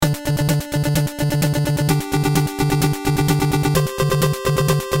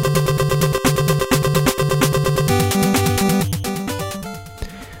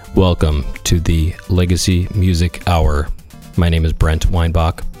Welcome to the Legacy Music Hour. My name is Brent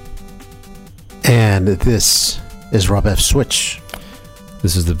Weinbach. And this is Rob F. Switch.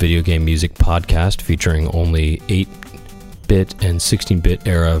 This is the video game music podcast featuring only 8-bit and 16-bit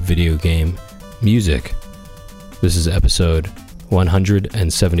era video game music. This is episode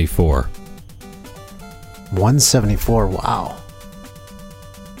 174. 174, wow.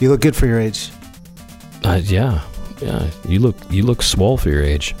 You look good for your age. Yeah. You look swole for your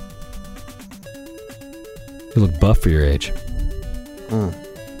age. You look buff for your age.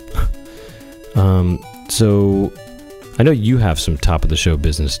 So I know you have some top of the show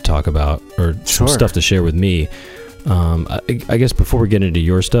business to talk about, or some stuff to share with me. I guess before we get into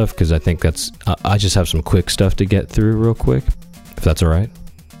your stuff, because I think I just have some quick stuff to get through real quick, if that's all right.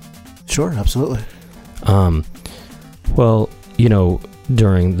 Sure, absolutely. Well,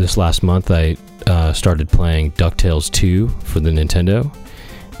 during this last month, I started playing DuckTales 2 for the Nintendo,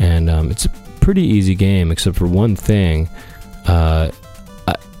 and it's a pretty easy game, except for one thing. You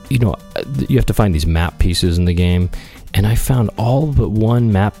have to find these map pieces in the game, and I found all but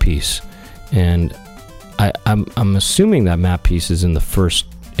one map piece, and I'm assuming that map piece is in the first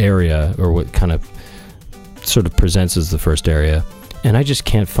area, or what kind of sort of presents as the first area, and I just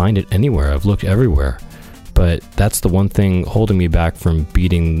can't find it anywhere. I've looked everywhere, but that's the one thing holding me back from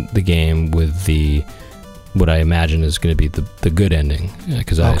beating the game with what I imagine is going to be the good ending,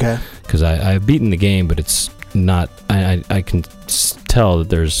 because I've beaten the game, but it's not. I can tell that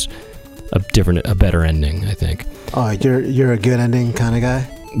there's a better ending, I think. Oh, you're a good ending kind of guy?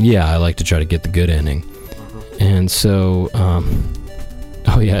 Yeah, I like to try to get the good ending. And so,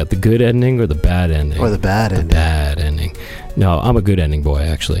 the good ending or the bad ending? Or the bad ending. The bad ending. No, I'm a good ending boy,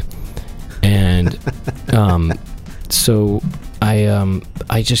 actually. And so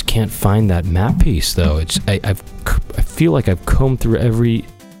I just can't find that map piece, though. I feel like I've combed through every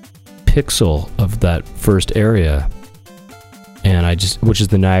pixel of that first area, and which is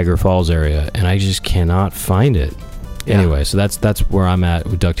the Niagara Falls area, and I just cannot find it. Yeah. Anyway, so that's where I'm at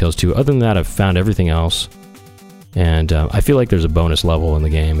with DuckTales 2. Other than that, I've found everything else, and I feel like there's a bonus level in the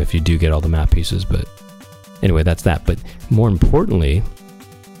game if you do get all the map pieces. But anyway, that's that. But more importantly,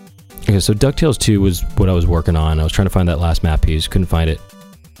 okay, so DuckTales 2 was what I was working on. I was trying to find that last map piece, couldn't find it.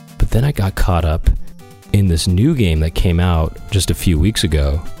 But then I got caught up in this new game that came out just a few weeks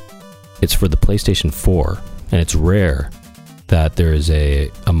ago. It's for the PlayStation 4, and it's rare that there is a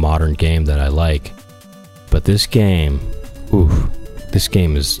modern game that I like. But this game, this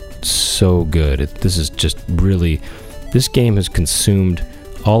game is so good. This game has consumed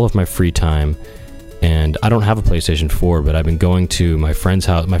all of my free time. And I don't have a PlayStation 4, but I've been going to my friend's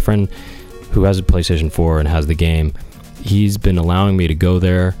house. My friend who has a PlayStation 4 and has the game, he's been allowing me to go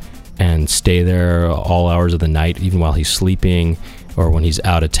there and stay there all hours of the night, even while he's sleeping, or when he's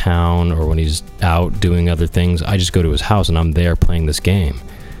out of town, or when he's out doing other things. I just go to his house and I'm there playing this game.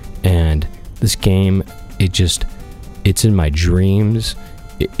 And this game, it's in my dreams.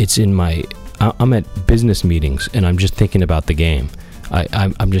 I'm at business meetings and I'm just thinking about the game.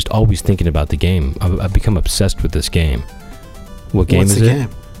 I'm just always thinking about the game. I've become obsessed with this game. What game is it? Game?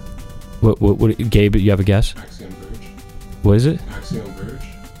 What Gabe, you have a guess? Axiom Verge. What is it? Axiom Verge.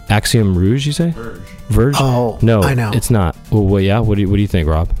 Axiom Rouge, you say? Verge? Oh, no, I know. It's not. Well, yeah. What do you think,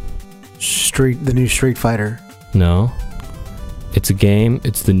 Rob? The new Street Fighter. No. It's a game.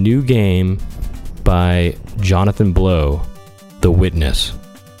 It's the new game by Jonathan Blow, The Witness.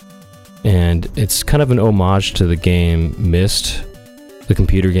 And it's kind of an homage to the game Myst, the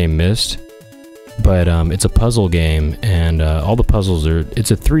computer game Myst, but it's a puzzle game, and all the puzzles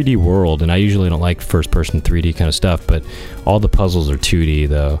it's a 3D world, and I usually don't like first-person 3D kind of stuff, but all the puzzles are 2D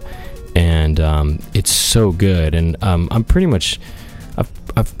though, and it's so good, and I'm pretty much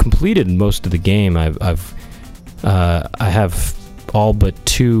I've completed most of the game. I have all but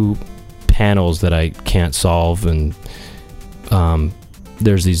 2 panels that I can't solve, and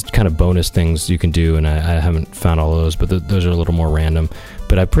there's these kind of bonus things you can do, and I haven't found all those, but those are a little more random.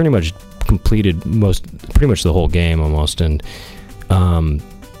 But I pretty much completed pretty much the whole game almost, and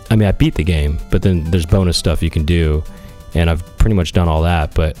I beat the game, but then there's bonus stuff you can do, and I've pretty much done all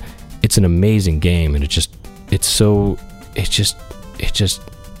that. But it's an amazing game, and it just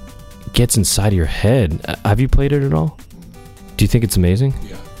gets inside of your head. Have you played it at all? Do you think it's amazing?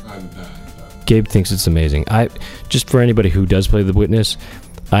 Yeah, Gabe thinks it's amazing. Just for anybody who does play The Witness,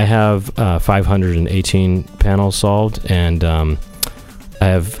 I have 518 panels solved, and I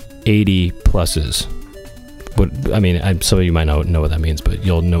have 80 pluses. Some of you might not know what that means, but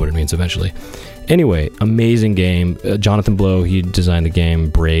you'll know what it means eventually. Anyway, amazing game. Jonathan Blow, he designed the game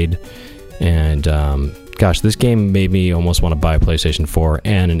Braid, and Gosh, this game made me almost want to buy a PlayStation 4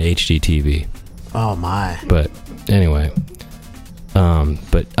 and an HD TV. Oh my! But anyway,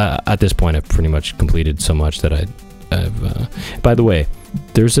 at this point, I've pretty much completed so much that I've. By the way,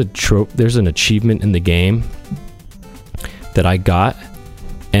 there's an achievement in the game that I got,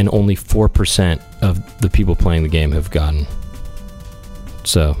 and only 4% of the people playing the game have gotten.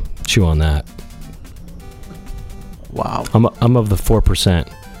 So chew on that. Wow. I'm of the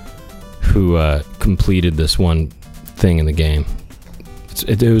 4% who completed this one thing in the game.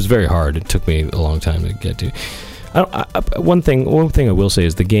 It was very hard. It took me a long time to get to. One thing I will say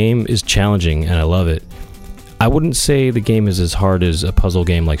is the game is challenging and I love it. I wouldn't say the game is as hard as a puzzle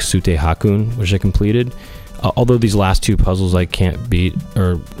game like Sute Hakun, which I completed. Although these last two puzzles I can't beat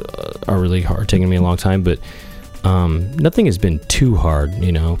or are really hard, taking me a long time. But nothing has been too hard,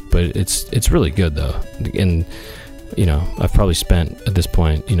 But it's really good though, and I've probably spent at this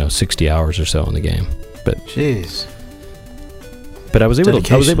point 60 hours or so in the game. But jeez. But I was able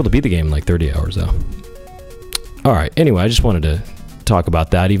to beat the game in like 30 hours though. All right. Anyway, I just wanted to talk about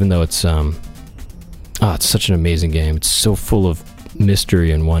that, even though it's it's such an amazing game. It's so full of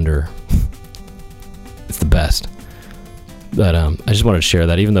mystery and wonder. It's the best. But I just wanted to share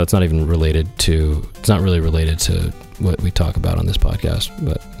that, even though it's not really related to what we talk about on this podcast.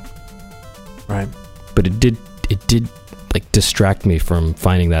 But right. But it did like distract me from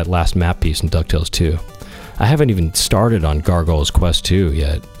finding that last map piece in DuckTales 2. I haven't even started on Gargoyle's Quest 2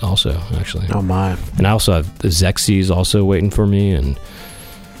 yet, also, actually. Oh, my. And I also have the Xexes also waiting for me, and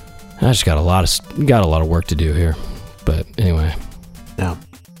I just got a lot of work to do here. But anyway. Yeah.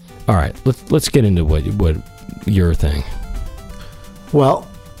 All right, let's get into what your thing. Well,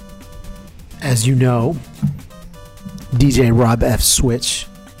 as you know, DJ Rob F. Switch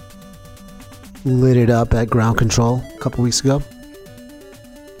lit it up at Ground Control a couple weeks ago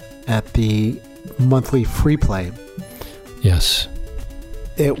at the monthly free play. Yes.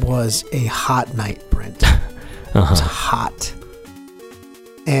 It was a hot night, Brent. It was hot.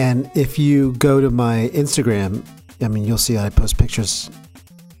 And if you go to my Instagram, you'll see that I post pictures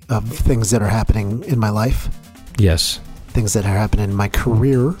of things that are happening in my life. Yes. Things that are happening in my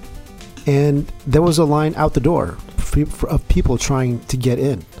career. And there was a line out the door of people trying to get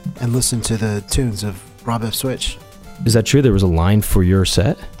in and listen to the tunes of Rob F. Switch. Is that true? There was a line for your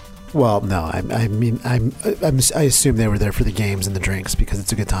set? Well, no. I assume they were there for the games and the drinks because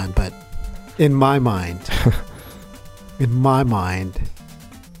it's a good time. But in my mind,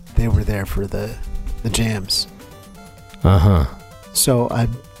 they were there for the jams. So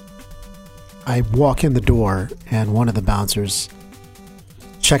I walk in the door and one of the bouncers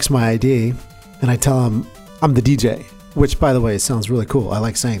checks my ID and I tell him I'm the DJ, which, by the way, sounds really cool. I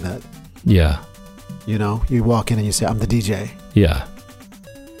like saying that. Yeah. You walk in and you say, I'm the DJ. Yeah.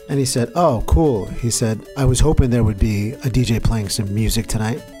 And he said, oh, cool. He said, I was hoping there would be a DJ playing some music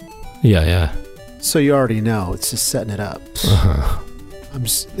tonight. Yeah. So you already know. It's just setting it up.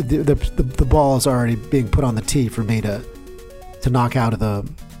 The ball is already being put on the tee for me to knock out of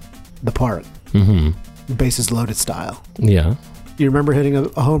the park. Mm-hmm. Bases loaded style. Yeah. You remember hitting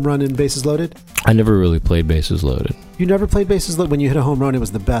a home run in bases loaded? I never really played bases loaded. You never played bases loaded? When you hit a home run, it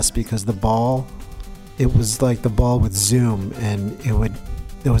was the best because the ball, it was like the ball would zoom and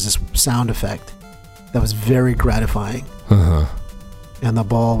there was this sound effect that was very gratifying. And the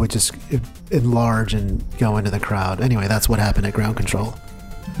ball would just enlarge and go into the crowd. Anyway, that's what happened at Ground Control.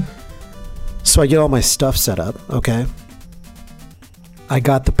 So I get all my stuff set up, okay? I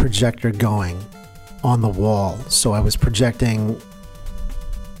got the projector going on the wall, so I was projecting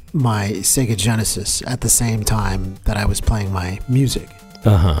my Sega Genesis at the same time that I was playing my music.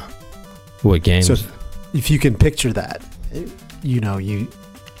 What games? So if you can picture that, you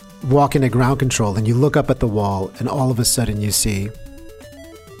walk into Ground Control and you look up at the wall and all of a sudden you see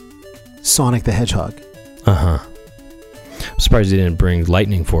Sonic the Hedgehog. I'm surprised they didn't bring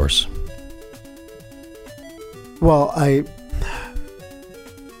Lightning Force. Well, I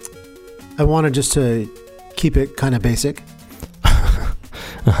wanted just to keep it kind of basic.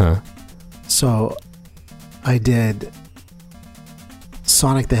 So I did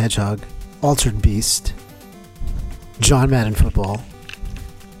Sonic the Hedgehog, Altered Beast, John Madden Football.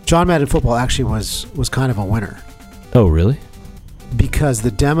 John Madden Football actually was kind of a winner. Oh, really? Because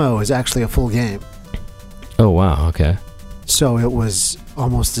the demo is actually a full game. Oh, wow. Okay. So it was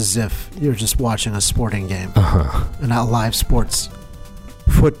almost as if you're just watching a sporting game. And a live sports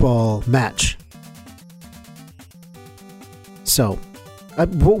football match. So,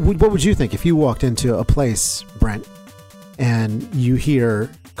 what would you think if you walked into a place, Brent, and you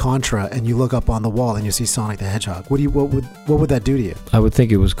hear Contra and you look up on the wall and you see Sonic the Hedgehog? What would that do to you? I would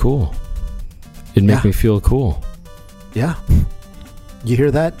think it was cool. It'd make me feel cool. Yeah. You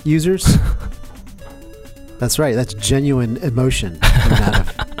hear that, users? That's right. That's genuine emotion coming out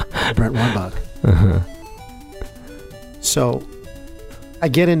of Brent Warnbach. Uh-huh. So I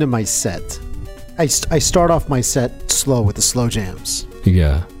get into my set. I start off my set slow with the slow jams.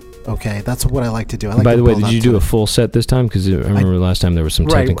 Yeah. Okay, that's what I like to do. I like By to the way, build did you up do to a it. full set this time? Because I remember last time there was some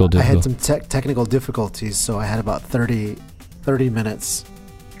technical I had difficulties. some technical difficulties, so I had about 30 minutes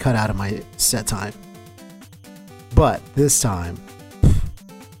cut out of my set time. But this time,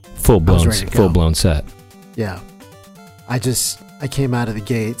 Full ready to go. blown set. yeah, I came out of the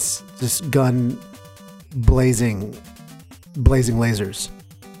gates, just gun blazing lasers,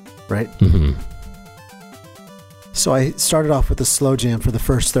 right? Mm-hmm. So I started off with a slow jam for the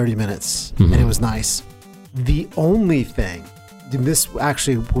first 30 minutes, Mhm. and it was nice. The only thing, and this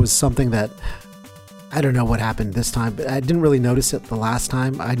actually was something that I don't know what happened this time, but I didn't really notice it the last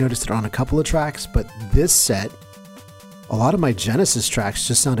time. I noticed it on a couple of tracks, but this set, a lot of my Genesis tracks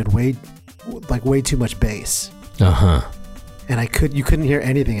just sounded way too much bass, Uh-huh. and you couldn't hear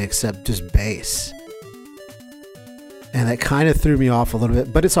anything except just bass, and that kind of threw me off a little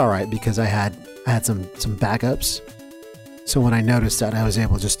bit. But it's all right because I had some backups. So when I noticed that, I was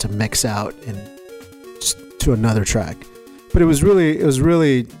able just to mix out and just to another track. But it was really a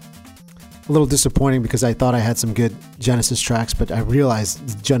little disappointing because I thought I had some good Genesis tracks, but I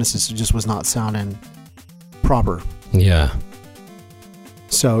realized Genesis just was not sounding proper. Yeah.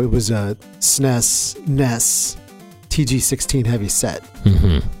 So it was a SNES NES TG16 heavy set.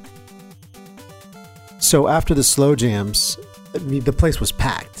 Mm-hmm. So after the slow jams, the place was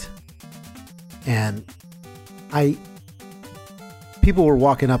packed. And people were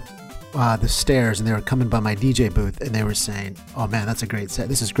walking up the stairs, and they were coming by my DJ booth, and they were saying, "Oh man, that's a great set.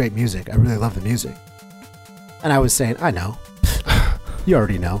 This is great music. I really love the music." And I was saying, "I know. You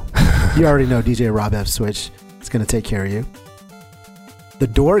already know. You already know DJ Rob F. Switch is going to take care of you." The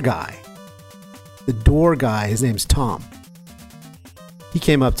door guy, his name's Tom. He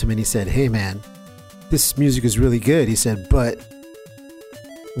came up to me and he said, "Hey man, this music is really good." He said, "But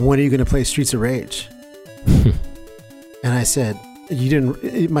when are you going to play Streets of Rage?" And I said,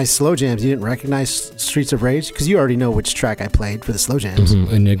 my slow jams, you didn't recognize Streets of Rage? Because you already know which track I played for the slow jams.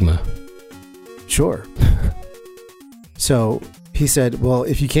 Mm-hmm. Enigma. Sure. So he said, "Well,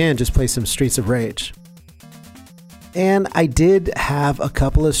 if you can, just play some Streets of Rage." And I did have a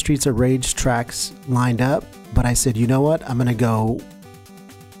couple of Streets of Rage tracks lined up, but I said, you know what? I'm going to go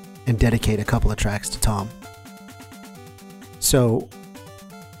and dedicate a couple of tracks to Tom. So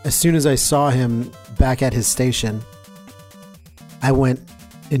as soon as I saw him back at his station, I went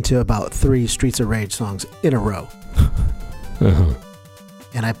into about 3 Streets of Rage songs in a row. Uh-huh.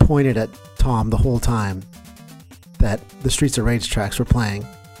 And I pointed at Tom the whole time that the Streets of Rage tracks were playing,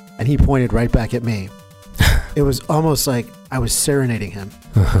 and he pointed right back at me. It was almost like I was serenading him.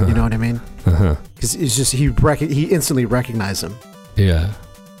 Uh-huh. You know what I mean? Uh-huh. Because it's just he instantly recognized him. Yeah.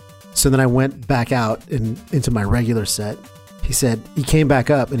 So then I went back out into my regular set. He came back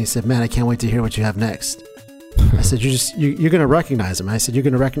up and he said, "Man, I can't wait to hear what you have next." I said, "You're going to recognize him." I said, "You're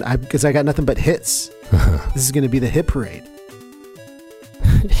going to recognize," because I got nothing but hits. Uh-huh. This is going to be the hit parade.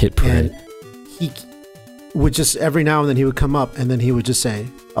 Hit parade. And he would just, every now and then he would come up and then he would just say,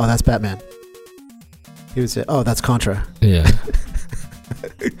 "Oh, that's Batman." He would say, "Oh, that's Contra." Yeah.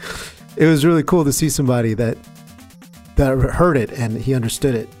 It was really cool to see somebody that heard it and he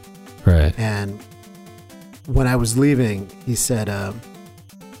understood it. Right. And when I was leaving, he said,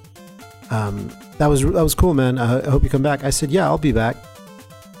 that was cool, man. I hope you come back." I said, "Yeah, I'll be back."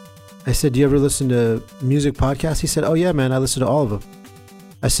 I said, "Do you ever listen to music podcasts?" He said, "Oh yeah, man, I listen to all of them."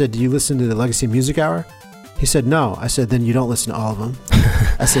 I said, "Do you listen to the Legacy Music Hour?" He said, "No." I said, "Then you don't listen to all of them."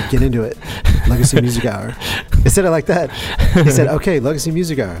 I said, "Get into it. Legacy Music Hour." I said it like that. He said, "Okay, Legacy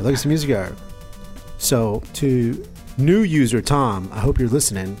Music Hour, Legacy Music Hour." So to new user Tom, I hope you're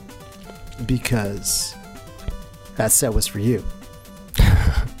listening, because that set was for you.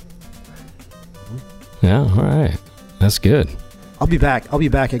 Yeah, all right. That's good. I'll be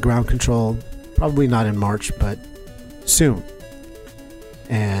back at Ground Control, probably not in March, but soon.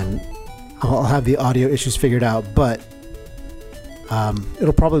 And I'll have the audio issues figured out, but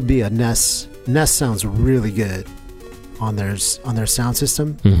it'll probably be a NES. NES sounds really good on their sound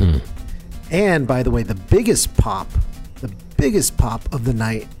system. Mm-hmm. And by the way, the biggest pop of the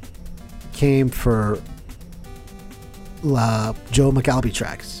night came for Joe McAlpey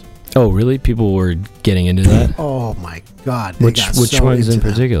tracks. Oh, really? People were getting into that? Oh my God! Which ones in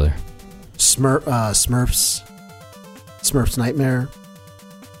particular? Smurfs Nightmare.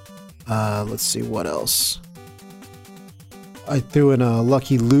 Let's see what else. I threw in a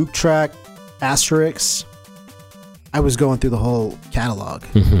Lucky Luke track. Asterix. I was going through the whole catalog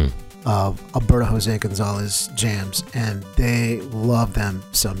of Alberto Jose Gonzalez jams, and they love them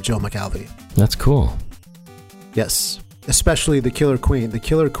some Joe McAlvey. That's cool. Yes, especially the Killer Queen. The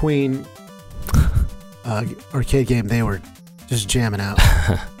Killer Queen arcade game, they were just jamming out.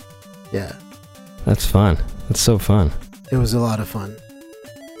 Yeah. That's fun. That's so fun. It was a lot of fun.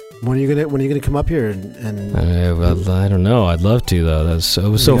 When are you gonna come up here and I don't know. I'd love to though. It was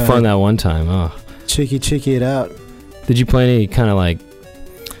so fun that one time. Oh, cheeky it out. Did you play any kind of like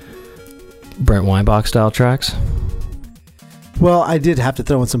Brent Weinbach style tracks? Well, I did have to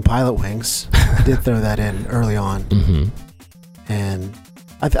throw in some Pilot Wings. I did throw that in early on, and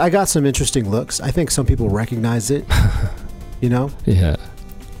I got some interesting looks. I think some people recognize it, you know. Yeah.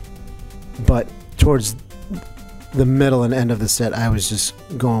 But towards the middle and end of the set, I was just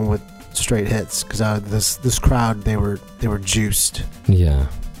going with straight hits because this crowd they were juiced. Yeah.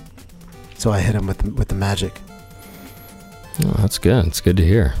 So I hit them with the magic. Oh, that's good. It's good to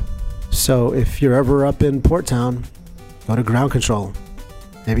hear. So if you're ever up in Port Town, go to Ground Control.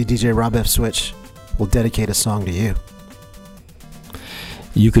 Maybe DJ Rob F. Switch will dedicate a song to you.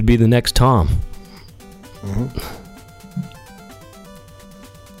 You could be the next Tom.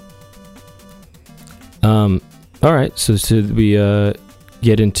 All right. So should we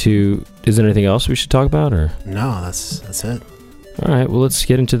get into? Is there anything else we should talk about, or? No, that's it. All right. Well, let's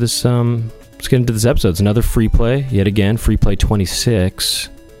get into this. Let's get into this episode. It's another free play yet again. Free play 26,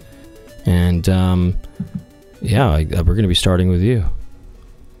 and we're going to be starting with you.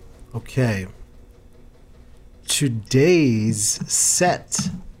 Okay. Today's set,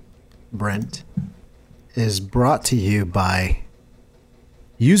 Brent, is brought to you by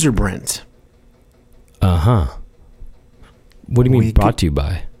User Brent. What do you mean brought to you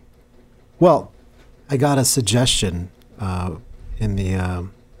by? Well, I got a suggestion in the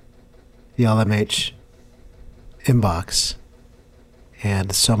LMH inbox,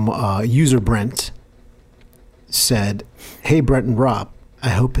 and some User Brent said, "Hey, Brent and Rob, I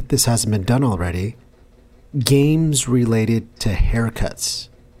hope that this hasn't been done already. Games related to haircuts.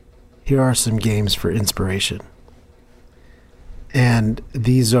 Here are some games for inspiration." And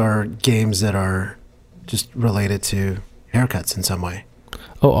these are games that are just related to haircuts in some way.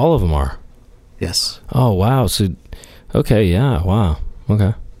 Oh, all of them are? Yes. Oh, wow. So, okay, yeah, wow.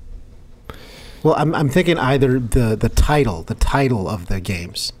 Okay. Well, I'm thinking either the title of the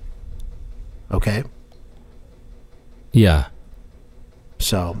games. Okay? Yeah.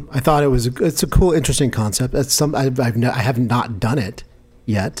 So I thought it's a cool, interesting concept. That's I have not done it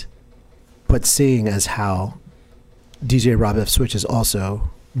yet, but seeing as how DJ Rob F. Switch is also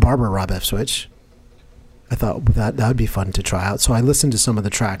Barber Rob F. Switch, I thought that would be fun to try out. So I listened to some of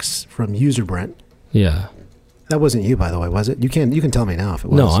the tracks from User Brent. Yeah. That wasn't you, by the way, was it? You can tell me now if it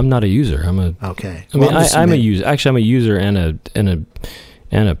was. No, I'm not a user. I'm a. Okay. I mean, I'm a user. Actually, I'm a user and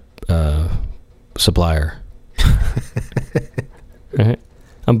a supplier. Right.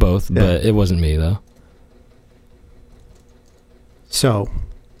 I'm both, but it wasn't me though. So,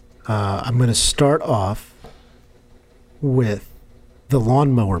 I'm going to start off with the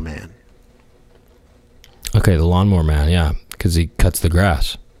Lawnmower Man. Okay, the Lawnmower Man, yeah, because he cuts the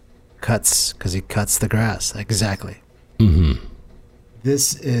grass. Because he cuts the grass, exactly. Mm-hmm.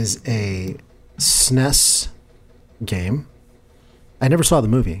 This is a SNES game. I never saw the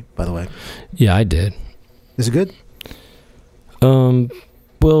movie, by the way. Yeah, I did. Is it good?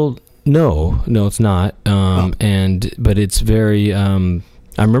 Well, no, it's not. But it's very. I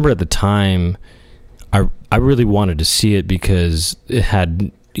remember at the time, I really wanted to see it because it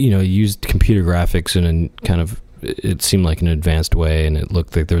had used computer graphics in a kind of. It seemed like an advanced way, and it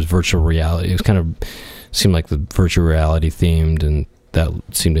looked like there was virtual reality. It was kind of seemed like the virtual reality themed, and that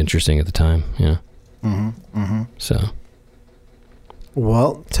seemed interesting at the time. Yeah. Mm-hmm. Mm-hmm. So.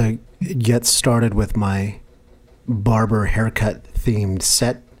 Well, to get started with my barber haircut themed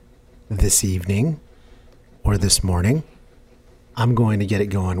set this evening or this morning, I'm going to get it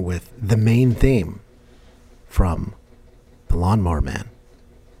going with the main theme from The Lawnmower Man.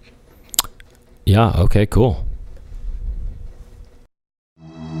 Yeah, okay, cool.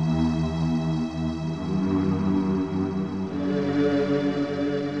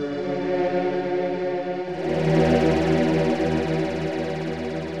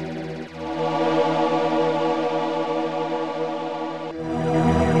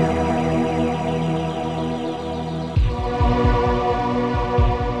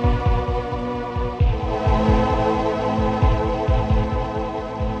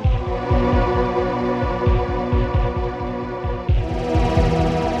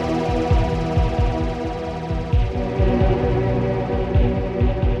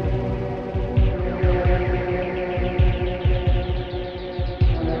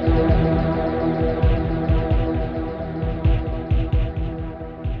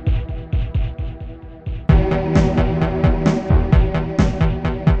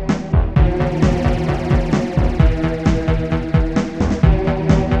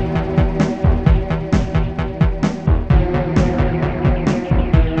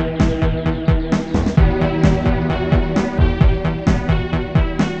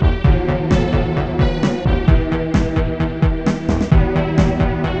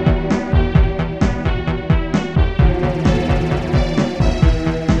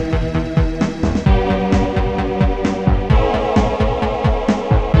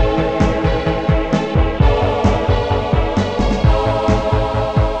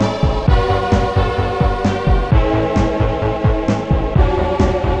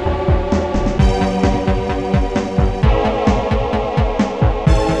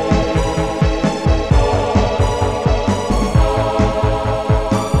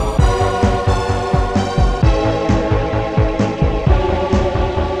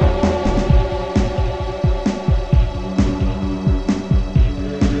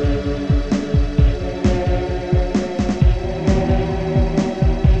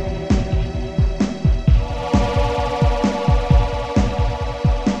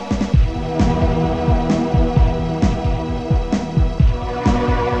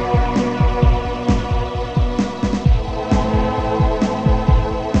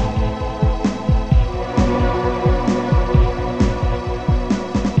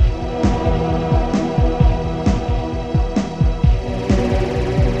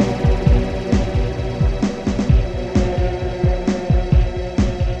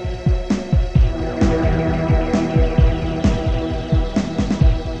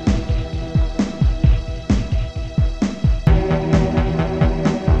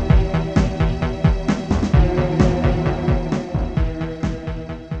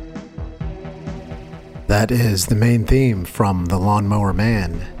 That is the main theme from The Lawnmower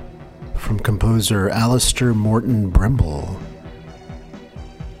Man, from composer Alistair Morton Brimble.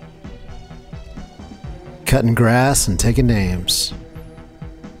 Cutting grass and taking names.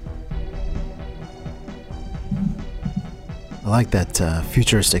 I like that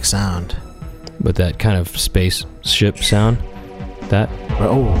futuristic sound. With that kind of spaceship sound? That?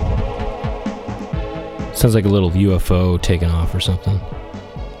 Oh. Sounds like a little UFO taking off or something.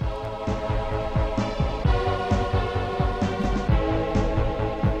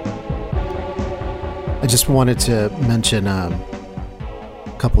 I just wanted to mention a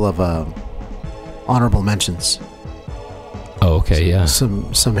couple of honorable mentions. Oh, okay, yeah.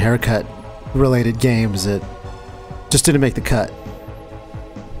 Some haircut related games that just didn't make the cut.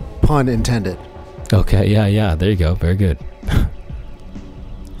 Pun intended. Okay, yeah, there you go. Very good.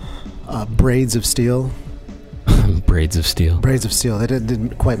 Braids of Steel. Braids of Steel. Braids of Steel. They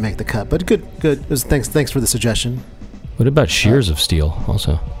didn't quite make the cut, but good. It was, thanks for the suggestion. What about Shears of Steel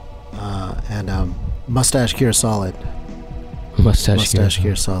also? And Mustache Gear Solid. Mustache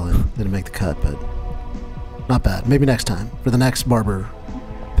Gear Solid. Didn't make the cut, but not bad. Maybe next time for the next barber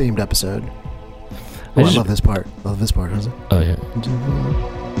themed episode. Oh, I love this part. Love this part, doesn't it? Oh, yeah.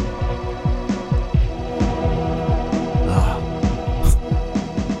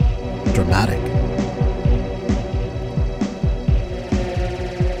 Dramatic.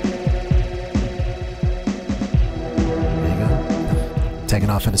 There you go. Taking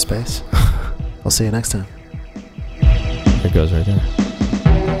off into space. I'll see you next time. There it goes right there.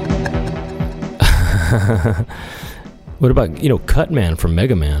 What about, Cutman from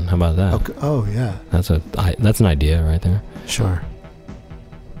Mega Man? How about that? Oh yeah. That's an idea right there. Sure.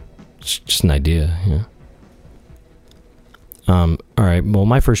 It's just an idea, yeah. All right. Well,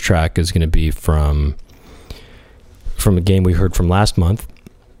 my first track is going to be from a game we heard from last month,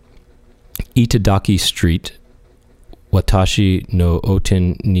 Itadaki Street, Watashi no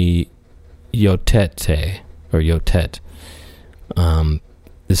Oten ni Yotete, or Yotet.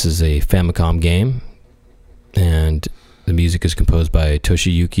 This is a Famicom game, and the music is composed by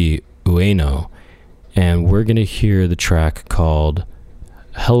Toshiyuki Ueno, and we're going to hear the track called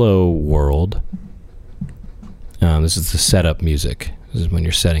Hello World. This is the setup music. This is when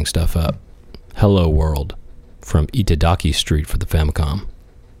you're setting stuff up. Hello World from Itadaki Street for the Famicom.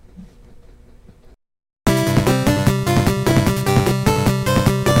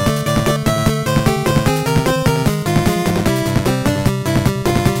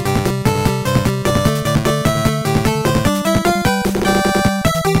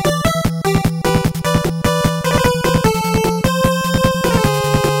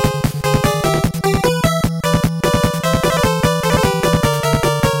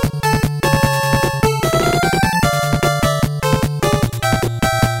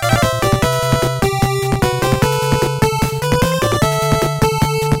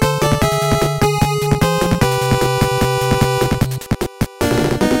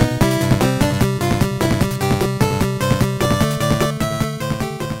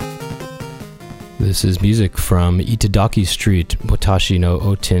 This is music from Itadaki Street, Watashi no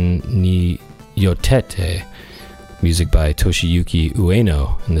Oten ni Yotete. Music by Toshiyuki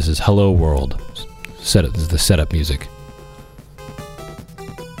Ueno, and this is Hello World. This is the setup music.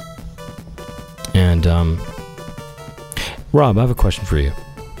 And, Rob, I have a question for you.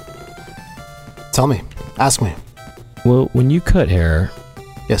 Tell me. Ask me. Well, when you cut hair...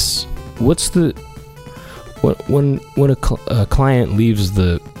 Yes. What's the... When a client leaves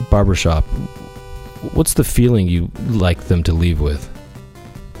the barbershop... What's the feeling you like them to leave with?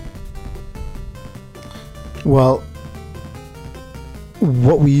 Well,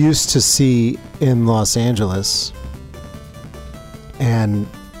 what we used to see in Los Angeles, and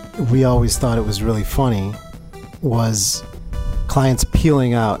we always thought it was really funny, was clients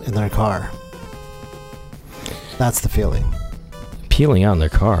peeling out in their car. That's the feeling. Peeling out in their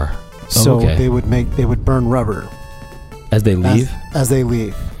car? So okay. they would burn rubber. As they leave? As they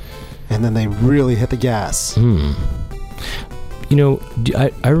leave. And then they really hit the gas. I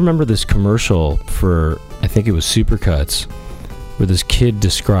remember this commercial for, I think it was Supercuts, where this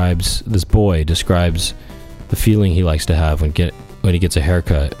boy describes the feeling he likes to have when he gets a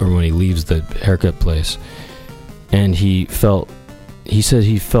haircut or when he leaves the haircut place. And he said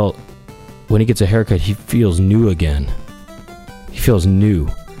he felt when he gets a haircut, he feels new again. He feels new.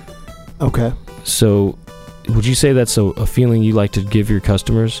 Okay. So would you say that's a feeling you like to give your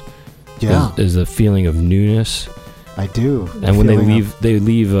customers? Yeah, is a feeling of newness. I do. And when they leave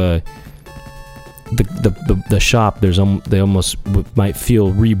the shop. They almost might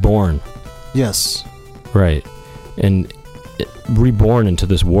feel reborn. Yes. Right, and reborn into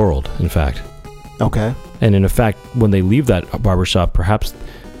this world. In fact. Okay. And in fact, when they leave that barbershop, perhaps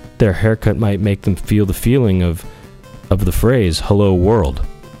their haircut might make them feel the feeling of the phrase "Hello World."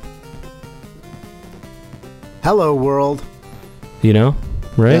 Hello world. You know,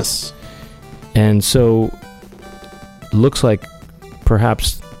 right? Yes. And so, looks like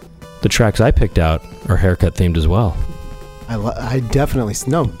perhaps the tracks I picked out are haircut themed as well. I definitely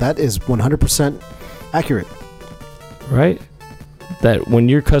no. That is 100% accurate. Right? That when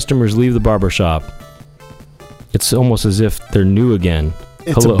your customers leave the barbershop, it's almost as if they're new again.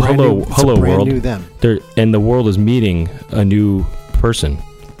 It's hello, a brand hello, new, it's hello, a brand world. new them. And the world is meeting a new person.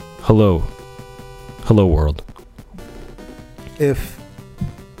 Hello, hello, world. If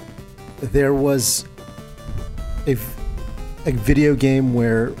there was a video game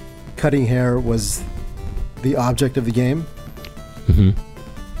where cutting hair was the object of the game,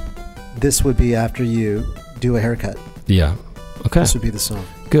 this would be after you do a haircut. Yeah. Okay. This would be the song.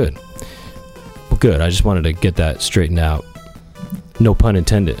 Good. Well, good. I just wanted to get that straightened out. No pun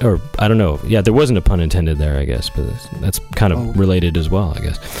intended. Or, I don't know. Yeah, there wasn't a pun intended there, I guess. But that's kind of related as well, I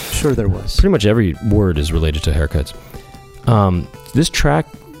guess. Sure there was. Pretty much every word is related to haircuts. This track,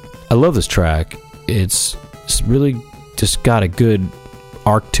 I love this track. It's really just got a good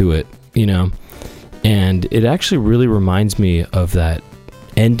arc to it, you know? And it actually really reminds me of that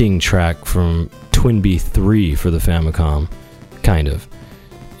ending track from Twinbee 3 for the Famicom, kind of.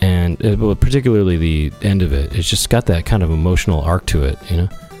 And particularly the end of it, it's just got that kind of emotional arc to it, you know?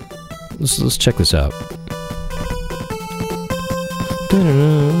 Let's check this out.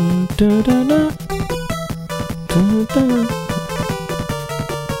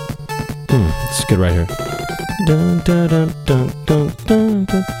 This is good right here.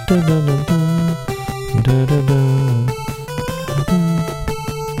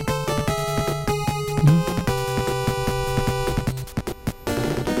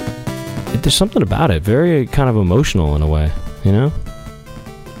 There's something about it, very kind of emotional in a way, you know?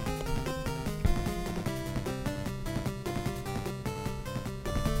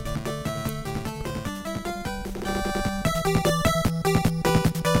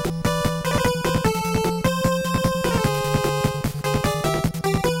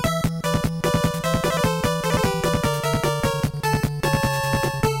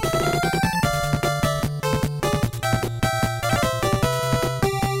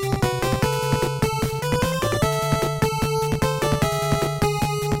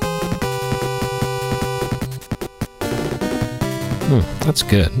 That's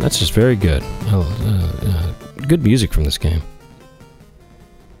good. That's just very good. Good music from this game.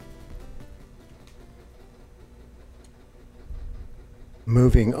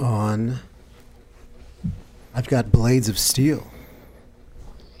 Moving on. I've got Blades of Steel.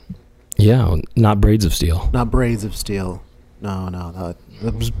 Yeah, not Braids of Steel. Not Braids of Steel. No.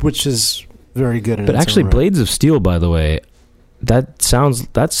 Which is very good. But actually, Blades of Steel, by the way, that sounds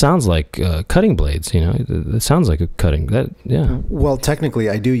like cutting blades. You know, it sounds like a cutting. Yeah. Well, technically,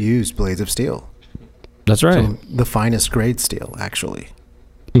 I do use Blades of Steel. That's right. So the finest grade steel, actually.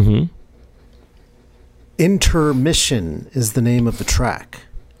 Mm-hmm. Intermission is the name of the track.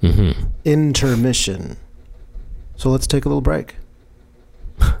 Mm-hmm. Intermission. So let's take a little break.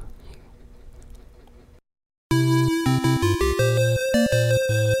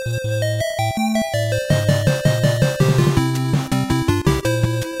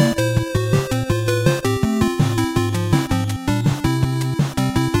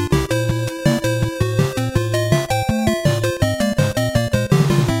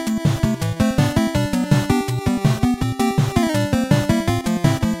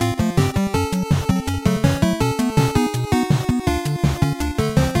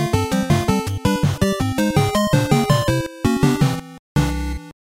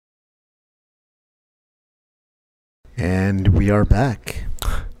 And we are back.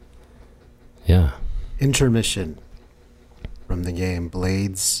 Yeah. Intermission from the game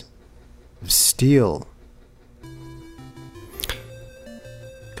Blades of Steel.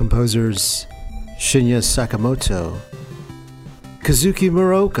 Composers Shinya Sakamoto, Kazuki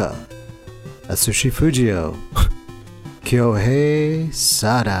Muraoka, Atsushi Fujio, Kyohei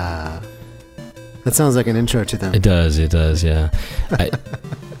Sada. That sounds like an intro to them. It does, yeah.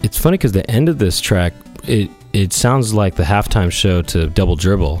 It's funny because the end of this track, it sounds like the halftime show to Double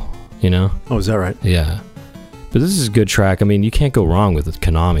Dribble, you know? Oh, is that right? Yeah. But this is a good track. I mean, you can't go wrong with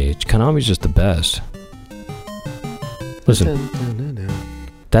Konami. Konami's just the best. Listen.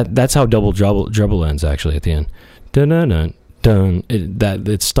 That's how Double Dribble ends, actually, at the end. Dun-dun-dun. Dun.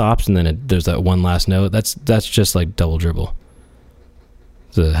 It stops, and then there's that one last note. That's just like Double Dribble.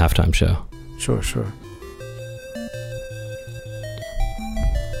 The halftime show. Sure.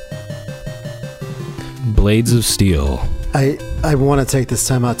 Blades of Steel. I want to take this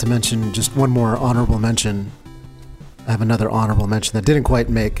time out to mention just one more honorable mention. I have another honorable mention that didn't quite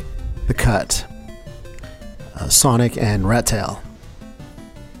make the cut. Sonic and Rat Tail.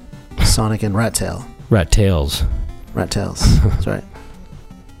 Sonic and Rat Tail. Rat Tails. Rat Tails. That's right.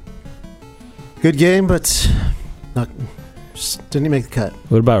 Good game, but just didn't make the cut.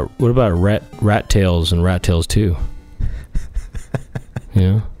 What about Rat Tails and Rat Tails 2?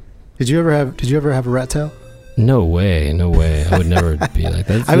 Yeah. Did you ever have a rat tail? No way. I would never be like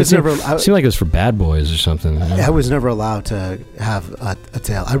that. It seemed like it was for bad boys or something. I was never allowed to have a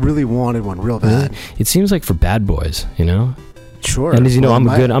tail. I really wanted one real bad. It seems like for bad boys, Sure. And as you know, I'm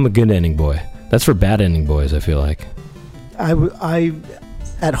a good ending boy. That's for bad ending boys, I feel like. I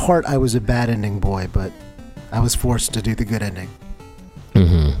at heart I was a bad ending boy, but I was forced to do the good ending.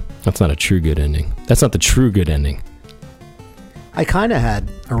 Mm-hmm. That's not a true good ending. That's not the true good ending. I kind of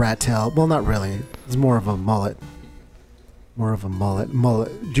had a rat tail. Well, not really. It's more of a mullet. Mullet.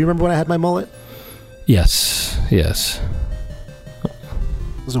 Do you remember when I had my mullet? Yes. It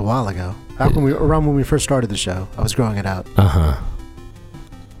was a while ago. Around when we first started the show, I was growing it out. Uh-huh.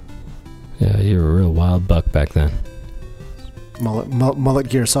 Yeah, you were a real wild buck back then. Mullet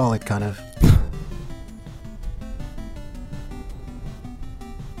Gear Solid, kind of.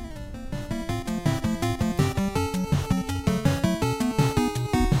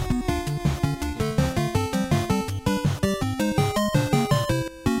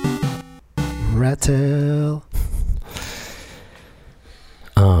 Rat tail.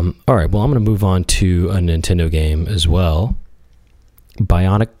 All right, well, I'm going to move on to a Nintendo game as well.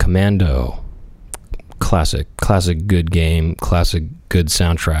 Bionic Commando. Classic good game, classic good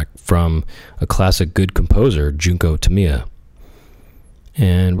soundtrack from a classic good composer, Junko Tamiya.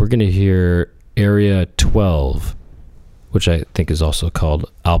 And we're going to hear Area 12, which I think is also called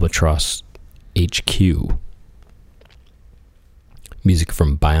Albatross HQ. Music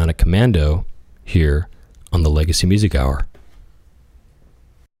from Bionic Commando here on the Legacy Music Hour.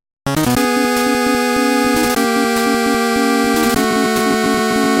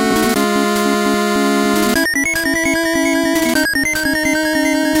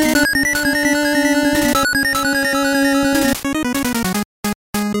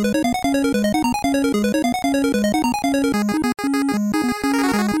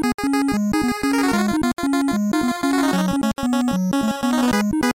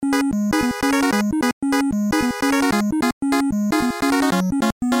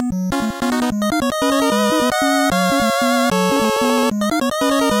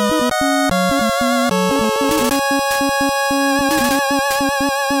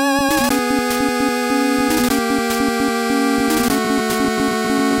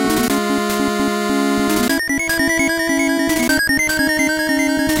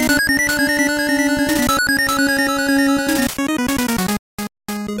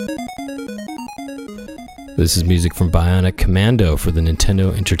 This is music from Bionic Commando for the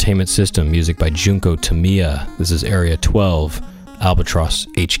Nintendo Entertainment System, music by Junko Tamiya. This is Area 12, Albatross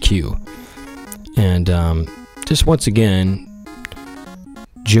HQ. And just once again,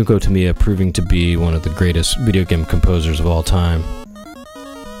 Junko Tamiya proving to be one of the greatest video game composers of all time.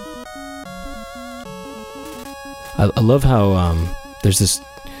 I love how there's this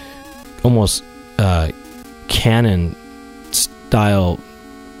almost canon style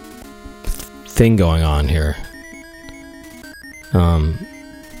thing going on here.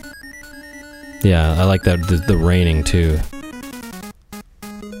 Yeah, I like that the raining too.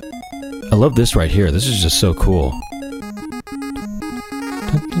 I love this right here. This is just so cool.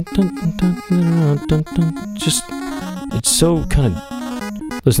 Just, it's so kind of.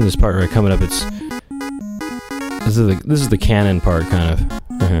 Listen to this part right coming up. This is the canon part kind of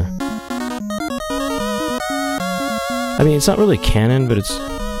right here. I mean, it's not really canon, but it's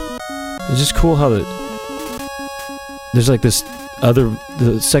just cool how there's like this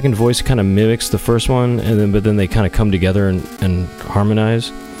the second voice kind of mimics the first one, but then they kind of come together and harmonize.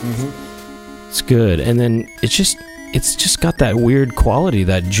 Mm-hmm. It's good, and then it's just got that weird quality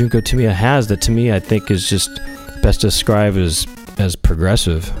that Junko Tamiya has that to me I think is just best described as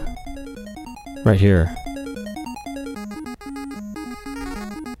progressive. Right here.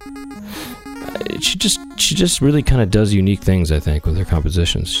 She just really kind of does unique things, I think, with her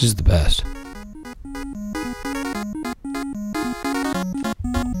compositions. She's the best.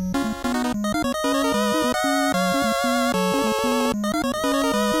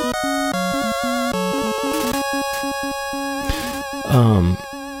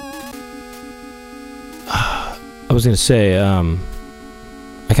 I was going to say,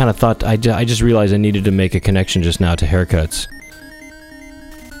 I kind of thought, I just realized I needed to make a connection just now to haircuts.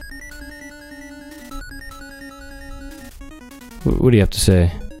 What do you have to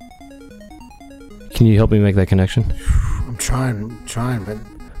say? Can you help me make that connection? I'm trying, but...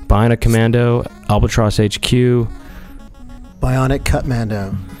 Bionic Commando, Albatross HQ. Bionic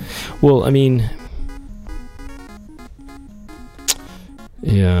Cutmando. Well, I mean...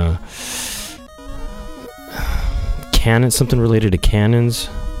 Yeah. Cannon, something related to cannons.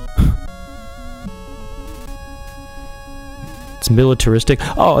 It's militaristic.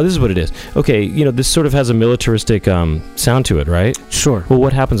 Oh, this is what it is. Okay, this sort of has a militaristic sound to it, right? Sure. Well,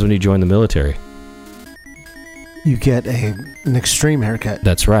 what happens when you join the military? You get an extreme haircut.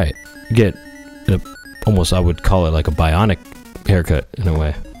 That's right. You get almost, I would call it like a bionic haircut in a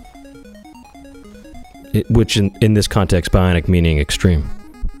way. Which in this context, bionic meaning extreme.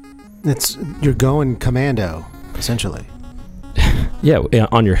 You're going commando, essentially. Yeah,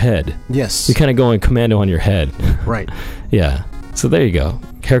 on your head. Yes. You're kind of going commando on your head. Right. Yeah. So there you go.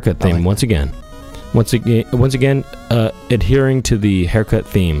 Haircut theme like once again. Once again, adhering to the haircut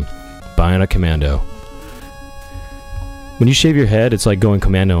theme. Bionic Commando. When you shave your head, it's like going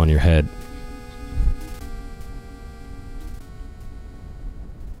commando on your head.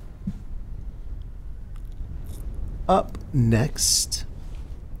 Up next,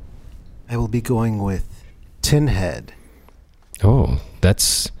 I will be going with Tin Head. Oh,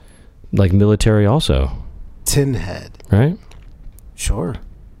 that's like military also. Tin Head. Right? Sure.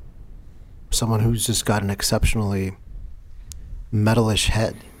 Someone who's just got an exceptionally metalish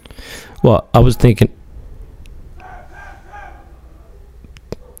head. Well, I was thinking...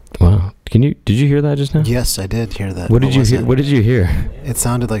 Wow. Did you hear that just now? Yes, I did hear that. What did you hear? What did you hear? It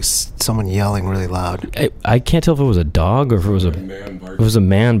sounded like someone yelling really loud. I can't tell if it was a dog or if it was a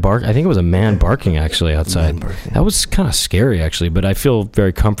man bark. I think it was a man barking actually outside. That was kind of scary actually, but I feel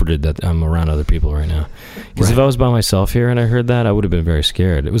very comforted that I'm around other people right now. Because if I was by myself here and I heard that, I would have been very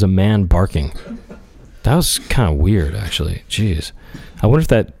scared. It was a man barking. That was kind of weird actually. Jeez. I wonder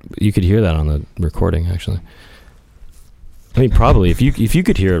if you could hear that on the recording actually. I mean, probably. If you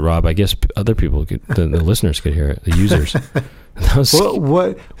could hear it, Rob, I guess other people could. The listeners could hear it. The users. That was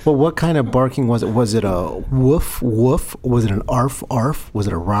what kind of barking was it? Was it a woof woof? Was it an arf arf? Was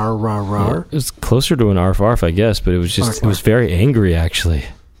it a rar rar rar? Well, it was closer to an arf arf, I guess, but it was just arf, it was very angry actually.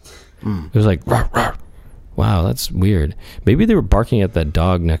 It was like rar rar. Wow, that's weird. Maybe they were barking at that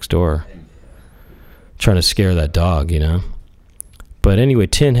dog next door, trying to scare that dog, But anyway,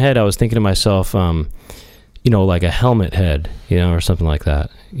 Tin Head. I was thinking to myself. Like a helmet head, or something like that.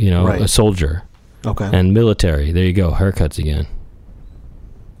 Right. A soldier. Okay. And military. There you go. Haircuts again.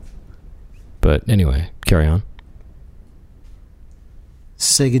 But anyway, carry on.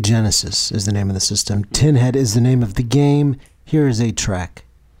 Sega Genesis is the name of the system. Tin Head is the name of the game. Here is a track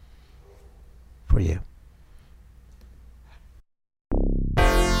for you.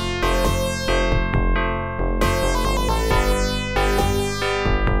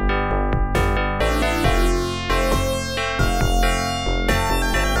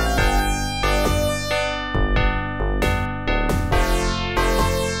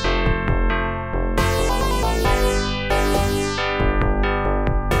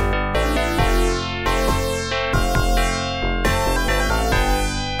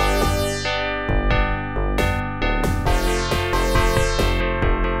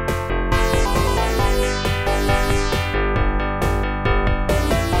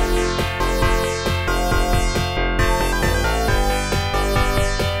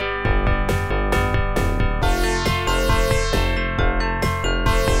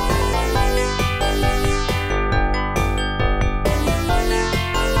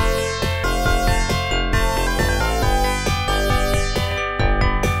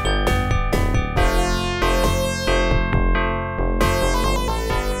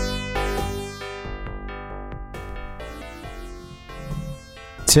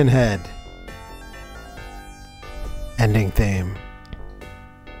 Tin Head. Ending theme.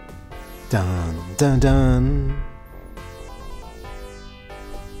 Dun, dun, dun.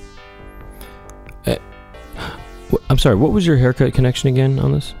 I'm sorry, what was your haircut connection again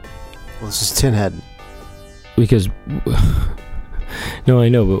on this? Well, this is Tin Head. Because... No, I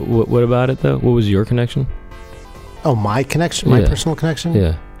know, but what about it, though? What was your connection? Oh, my connection? My personal connection?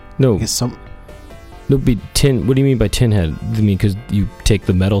 Yeah. No. I guess No, be tin. What do you mean by tin head? Do you mean because you take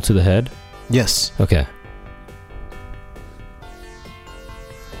the metal to the head? Yes. Okay.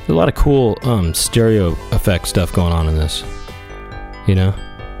 There's a lot of cool stereo effect stuff going on in this.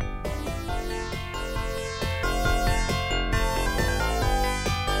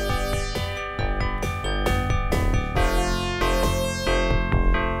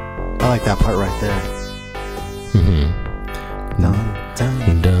 I like that part right there.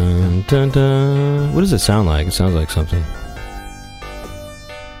 Dun, dun, dun, dun. What does it sound like? It sounds like something.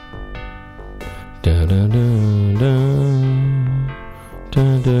 Dun, dun, dun, dun.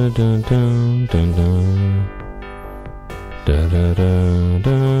 Dun, dun, dun, dun, dun, dun. Dun, dun, dun,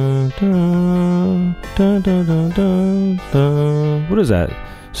 dun, dun. Dun, dun, dun, dun, dun. What is that?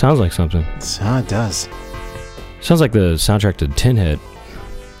 Sounds like something. It does. Sounds like the soundtrack to Tin Head.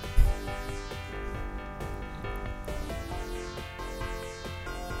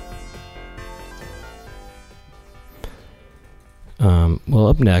 Well,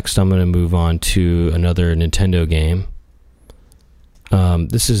 up next, I'm going to move on to another Nintendo game.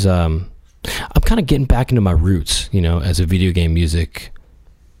 This is, I'm kind of getting back into my roots, as a video game music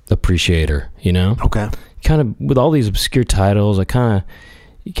appreciator, Okay. Kind of, with all these obscure titles, you kind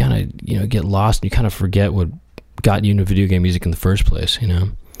of, get lost and you kind of forget what got you into video game music in the first place,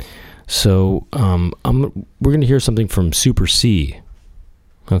 So, we're going to hear something from Super C.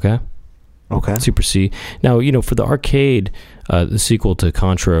 Okay? Okay. Super C. Now, for the arcade, the sequel to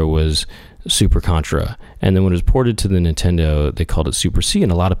Contra was Super Contra. And then when it was ported to the Nintendo, they called it Super C.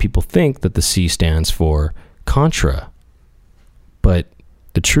 And a lot of people think that the C stands for Contra. But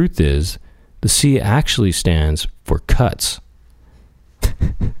the truth is, the C actually stands for Cuts.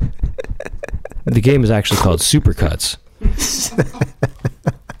 The game is actually called Super Cuts.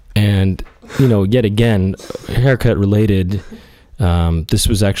 And, yet again, haircut related. This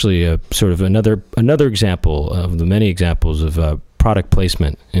was actually a sort of another example of the many examples of product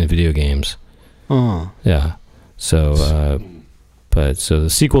placement in video games. Oh. Yeah. So, so the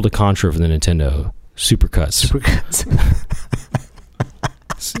sequel to Contra for the Nintendo, Super Cuts. Super Cuts.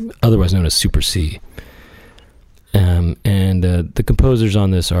 Otherwise known as Super C. And the composers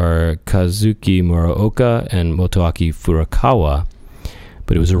on this are Kazuki Muraoka and Motoaki Furukawa,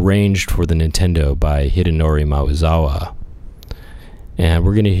 but it was arranged for the Nintendo by Hidenori Maezawa. And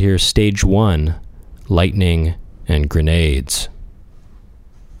we're going to hear Stage 1, Lightning and Grenades,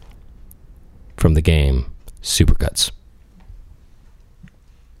 from the game Super Cuts.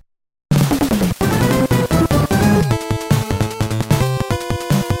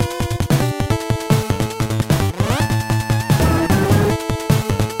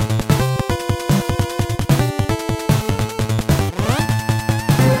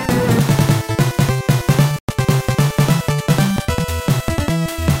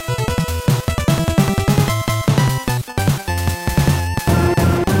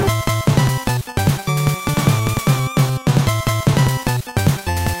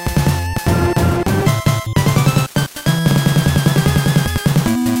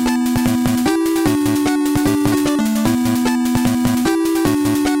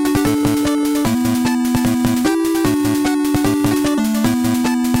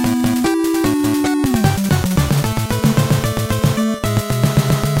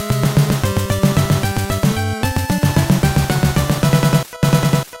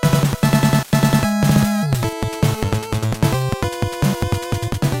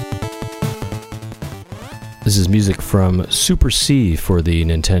 This is music from Super C for the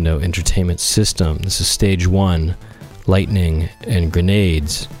Nintendo Entertainment System. This is Stage 1, Lightning and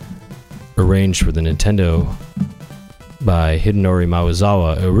Grenades, arranged for the Nintendo by Hidenori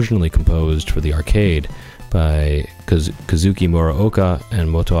Maezawa, originally composed for the arcade by Kazuki Muraoka and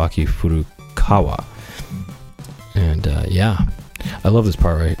Motoaki Furukawa. And I love this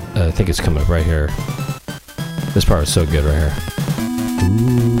part right. I think it's coming up right here. This part is so good right here.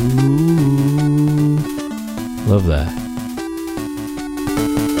 Ooh, love that.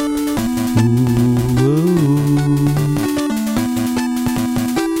 Ooh.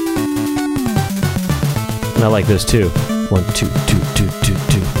 And I like this too. 1 2 2 2 2 2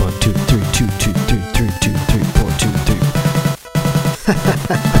 1 2 3 2 2 3 3 2 3 4 2 3.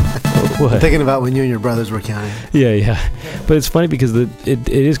 What? I'm thinking about when you and your brothers were counting. Yeah. But it's funny because it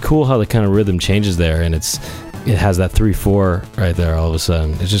is cool how the kind of rhythm changes there, and it has that 3/4 right there all of a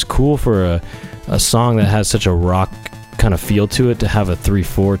sudden. It's just cool for a song that has such a rock kind of feel to it to have a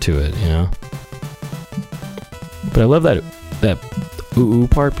 3/4 to it, you know? But I love that ooh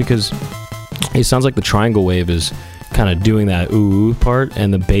part because it sounds like the triangle wave is kind of doing that ooh part,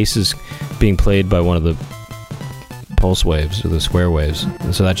 and the bass is being played by one of the pulse waves or the square waves.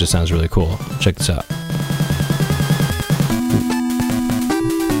 And so that just sounds really cool. Check this out.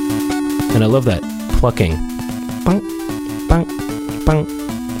 And I love that plucking. Bunk, bunk, bunk,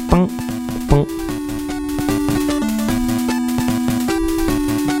 bunk, bunk.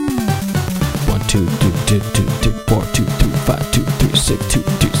 1 2 2 2 2 2 4 2 3 5 2 3 6 2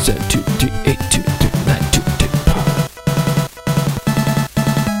 3 7 2 3 8 2 3 9 2 2.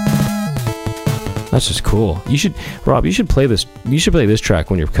 That's just cool. Rob, you should play this track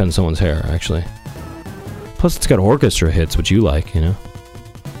when you're cutting someone's hair, actually. Plus it's got orchestra hits, which you like, you know.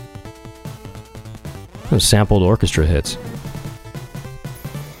 Those sampled orchestra hits.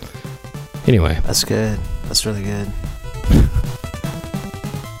 Anyway. That's good. That's really good.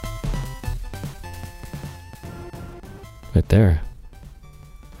 Right there.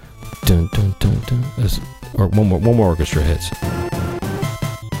 Dun dun dun dun. Or one more orchestra hits.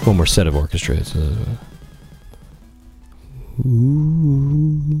 One more set of orchestra hits.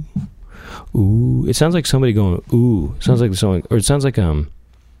 Ooh. Ooh. It sounds like somebody going ooh. It sounds like someone, or it sounds like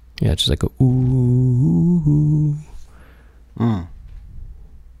yeah, just like a ooh. Mm.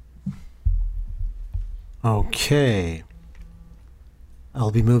 Okay.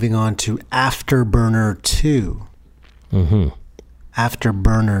 I'll be moving on to Afterburner 2. Mm-hmm.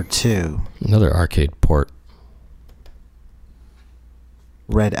 Afterburner 2. Another arcade port.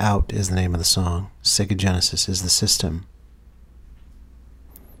 Red Out is the name of the song. Sega Genesis is the system.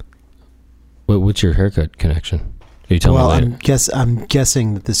 What's your haircut connection? Are you telling me later? I'm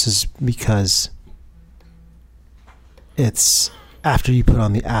guessing that this is because it's after you put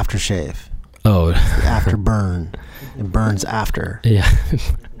on the aftershave. Oh. The afterburn. It burns after. Yeah.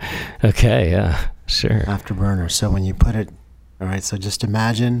 Okay, yeah. Sure. Afterburner. So when you put it... All right, so just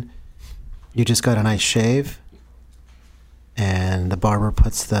imagine you just got a nice shave and the barber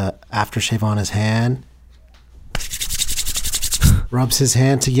puts the aftershave on his hand, rubs his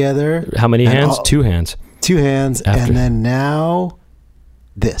hand together. How many hands? 2 hands. 2 hands. After. And then now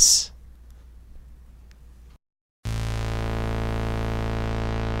this.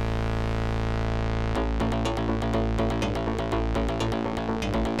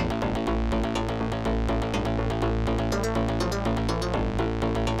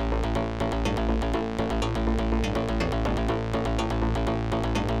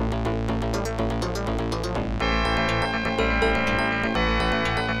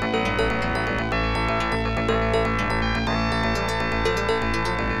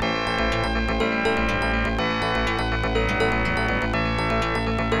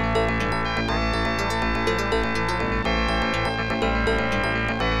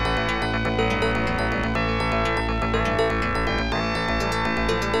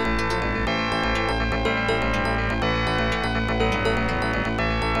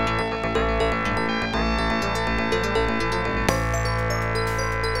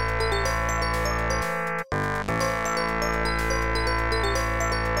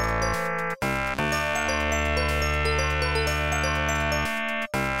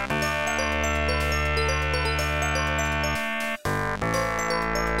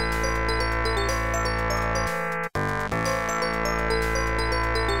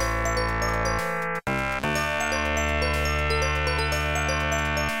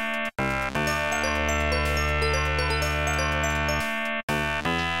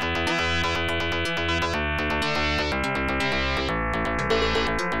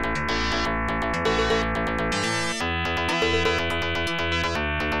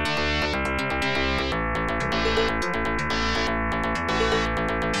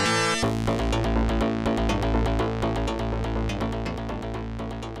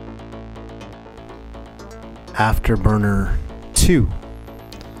 Afterburner 2.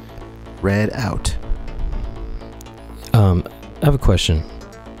 Red Out. I have a question.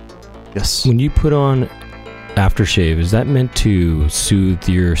 Yes. When you put on aftershave, is that meant to soothe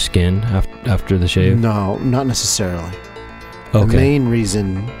your skin after the shave? No, not necessarily. Okay. The main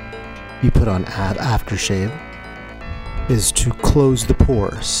reason you put on aftershave is to close the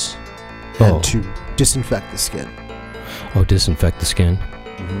pores and to disinfect the skin. Oh, disinfect the skin.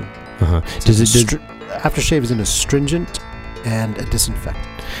 Mm-hmm. Uh-huh. So aftershave is an astringent and a disinfectant.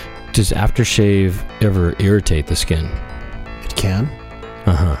 Does aftershave ever irritate the skin? It can.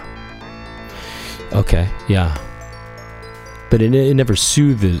 Uh-huh. Okay, yeah. But it never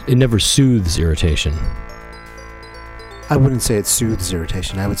soothes irritation. I wouldn't say it soothes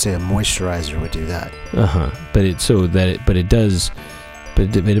irritation. I would say a moisturizer would do that. Uh-huh. But it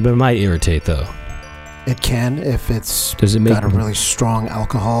might irritate though. It can if it's Does it make got a really strong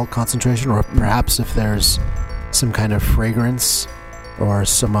alcohol concentration, or perhaps if there's some kind of fragrance or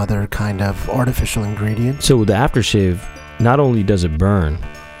some other kind of artificial ingredient. So the aftershave, not only does it burn,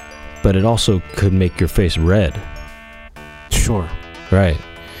 but it also could make your face red. Sure. Right.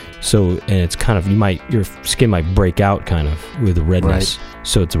 So, and it's kind of, your skin might break out kind of with redness. Right.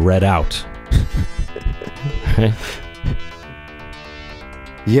 So it's red out. Right?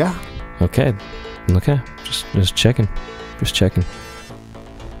 Yeah. Okay. Just checking. Just checking.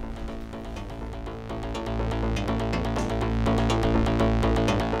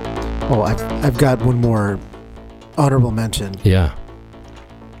 Oh, I've got one more honorable mention. Yeah.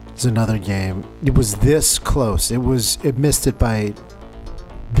 It's another game. It was this close. It missed it by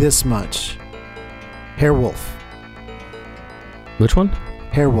this much. Hairwolf. Which one?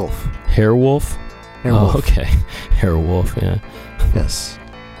 Hairwolf. Hairwolf? Hairwolf. Oh, okay. Hairwolf, yeah. Yes.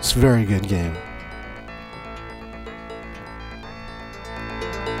 It's a very good game.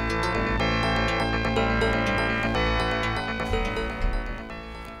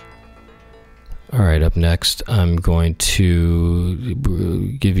 All right, up next, I'm going to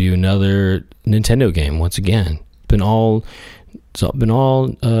give you another Nintendo game once again. It's been all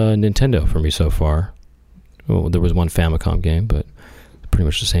Nintendo for me so far. Well, there was one Famicom game, but pretty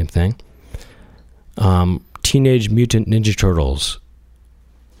much the same thing. Teenage Mutant Ninja Turtles,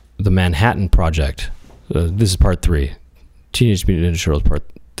 The Manhattan Project. This is part 3. Teenage Mutant Ninja Turtles part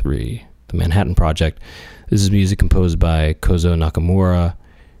 3, The Manhattan Project. This is music composed by Kozo Nakamura,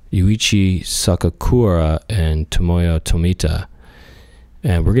 Yuichi Sakakura, and Tomoyo Tomita.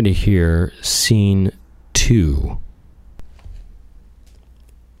 And we're going to hear Scene 2.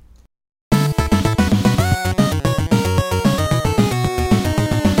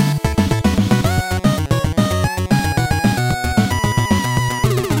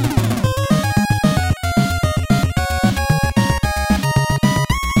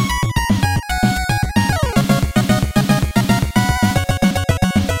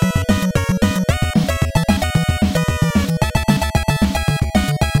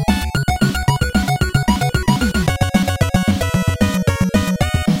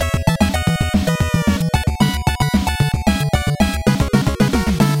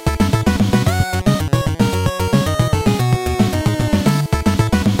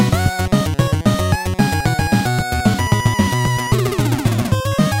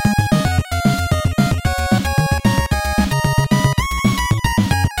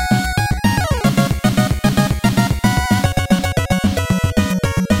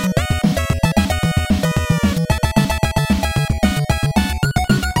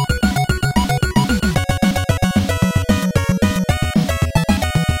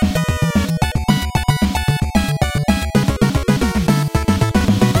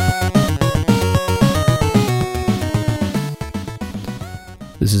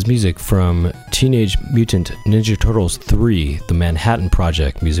 This is music from Teenage Mutant Ninja Turtles 3, The Manhattan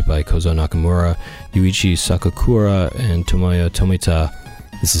Project, music by Kozo Nakamura, Yuichi Sakakura, and Tomoyo Tomita.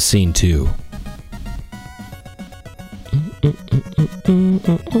 This is Scene 2.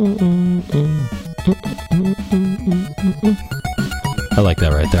 I like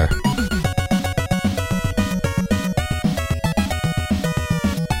that right there.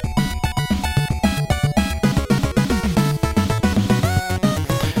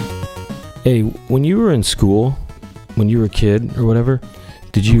 Hey, when you were in school, when you were a kid or whatever,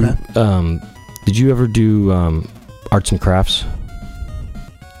 did you ever do arts and crafts?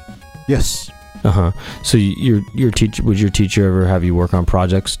 Yes. So your teacher, would your teacher ever have you work on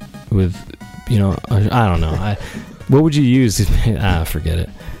projects with, I don't know. What would you use? Forget it.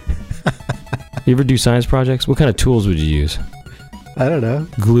 You ever do science projects? What kind of tools would you use? I don't know.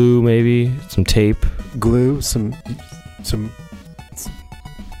 Glue, maybe some tape. Glue, some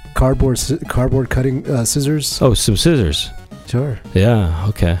cardboard cutting scissors. Oh, some scissors. Sure. Yeah.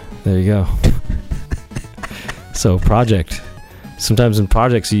 Okay. There you go. So project. Sometimes in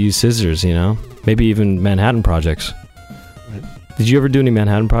projects you use scissors. Maybe even Manhattan projects. Right. Did you ever do any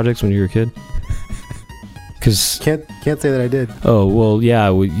Manhattan projects when you were a kid? Because can't say that I did. Oh well,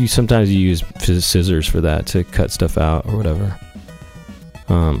 yeah. You sometimes use scissors for that to cut stuff out or whatever.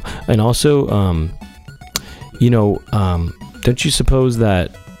 And also, don't you suppose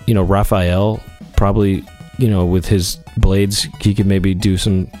that Raphael probably with his blades he could maybe do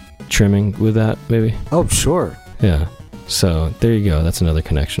some trimming with that maybe? Oh sure. Yeah. So there you go. That's another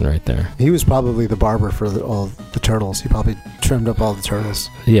connection right there. He was probably the barber for all the turtles. He probably trimmed up all the turtles.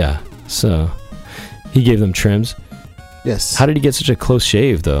 Yeah. So he gave them trims. Yes. How did he get such a close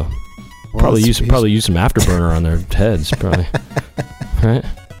shave though? Well, probably use some afterburner on their heads, probably. Right?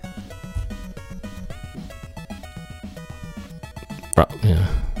 Yeah.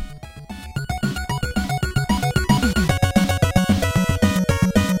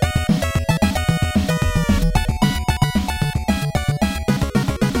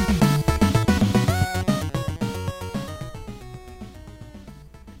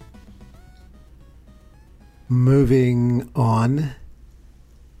 Moving on.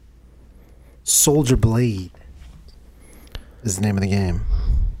 Soldier Blade is the name of the game.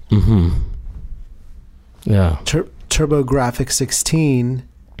 Mm-hmm. Yeah. TurboGrafx 16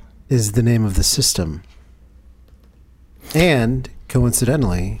 is the name of the system. And,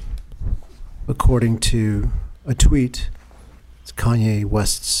 coincidentally, according to a tweet, it's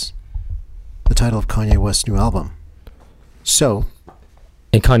the title of Kanye West's new album. So...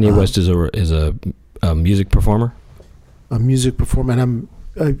 And Kanye West is a music performer? A music performer, and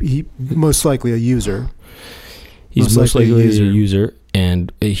he most likely a user. He's most likely a user,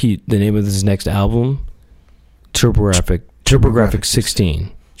 and the name of his next album, TurboGrafx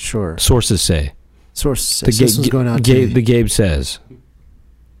 16. Sure. Sources say. This was going out the Gabe says.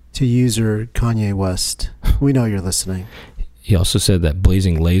 To user Kanye West. We know you're listening. He also said that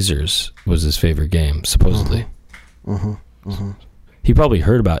Blazing Lasers was his favorite game, supposedly. He probably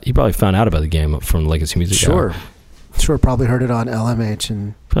found out about the game from Legacy Music Hour. Sure, probably heard it on LMH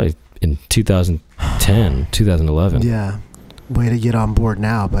and probably in 2010, 2011. Yeah. Way to get on board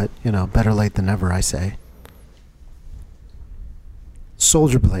now, but better late than never, I say.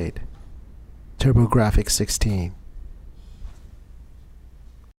 Soldier Blade, TurboGrafx 16.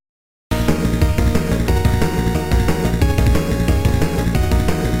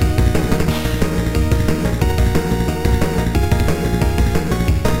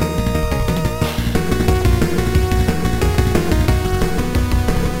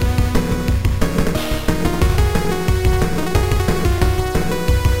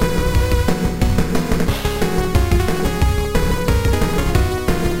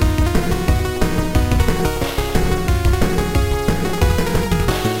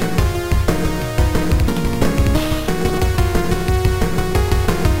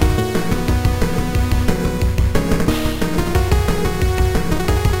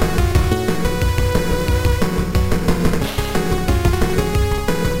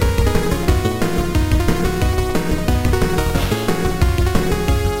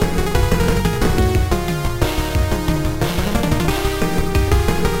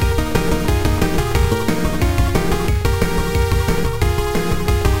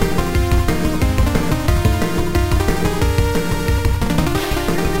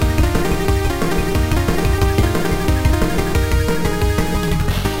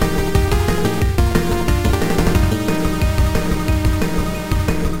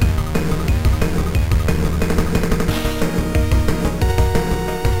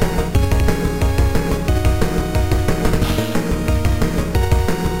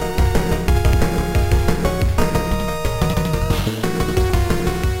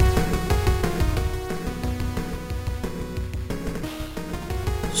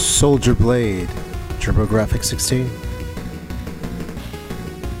 Soldier Blade, TurboGrafx 16.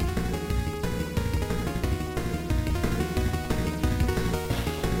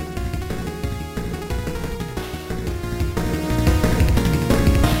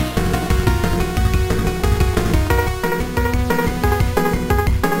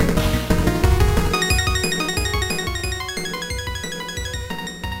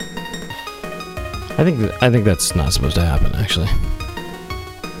 I think that's not supposed to happen, actually.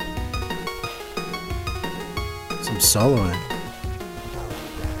 Some soloing.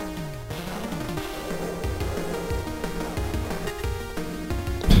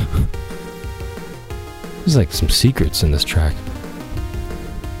 There's like some secrets in this track.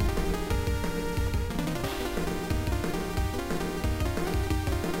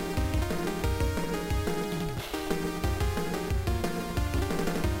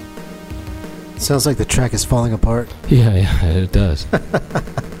 Sounds like the track is falling apart. Yeah, it does.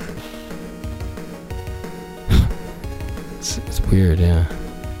 It's weird, yeah.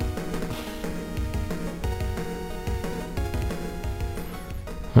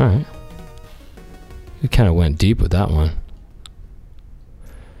 All right. We kind of went deep with that one.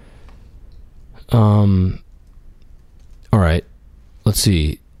 All right. Let's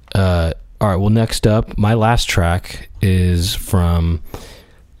see. All right. Well, next up, my last track is from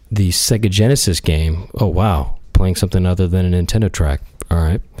the Sega Genesis game. Oh, wow. Playing something other than a Nintendo track. All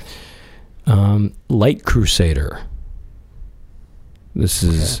right. Light Crusader. This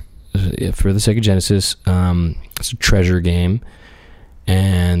is for the Sega Genesis. It's a treasure game.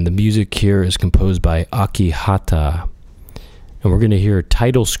 And the music here is composed by Akihata. And we're going to hear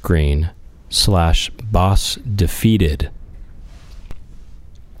title screen / boss defeated.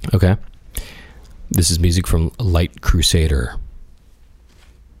 Okay. This is music from Light Crusader.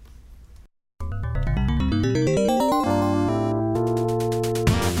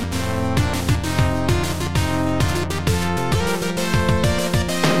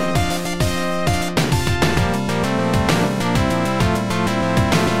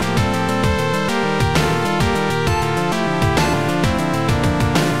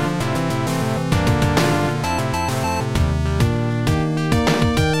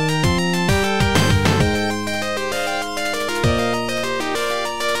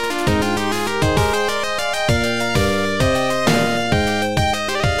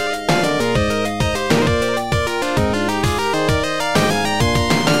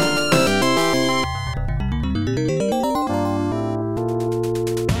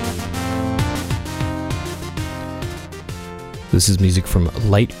 This is music from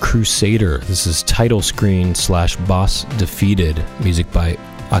Light Crusader. This is title screen / boss defeated, music by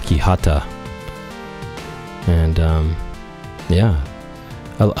Akihata. And yeah,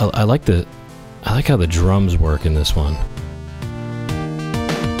 I like how the drums work in this one.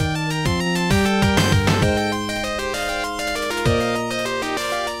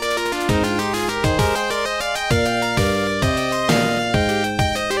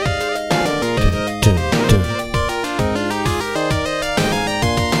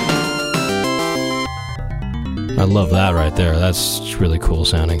 I love that right there. That's really cool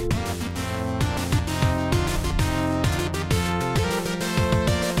sounding.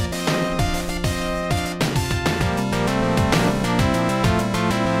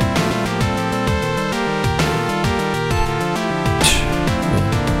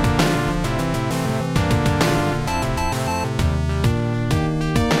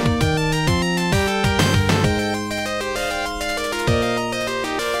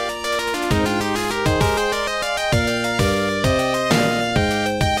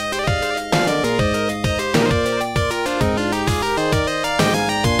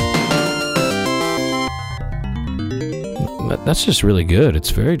 That's just really good. It's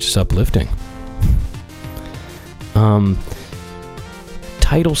very just uplifting.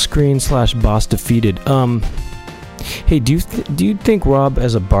 Title screen / boss defeated. Hey, do you think, Rob,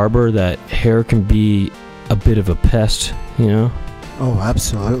 as a barber, that hair can be a bit of a pest? You know? Oh,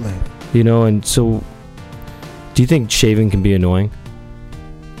 absolutely. You know, and so, do you think shaving can be annoying?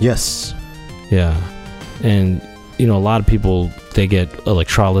 Yes. Yeah, and you know, a lot of people, they get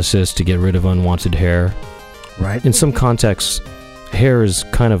electrolysis to get rid of unwanted hair. Right. In some contexts, hair is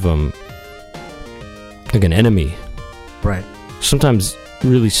kind of like an enemy. Right. Sometimes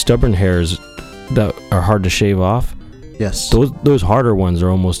really stubborn hairs that are hard to shave off. Yes. Those harder ones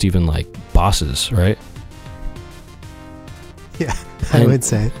are almost even like bosses, right? Yeah, I would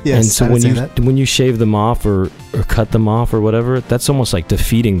say. Yes. And so when you shave them off or cut them off or whatever, that's almost like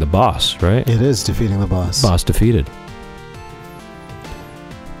defeating the boss, right? It is defeating the boss. Boss defeated.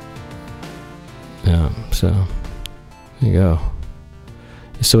 Yeah, so there you go.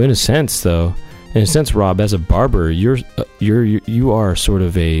 So in a sense, Rob, as a barber, you are sort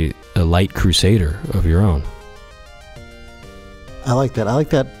of a light crusader of your own. I like that. I like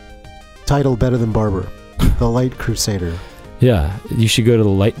that title better than barber. The Light Crusader. Yeah, you should go to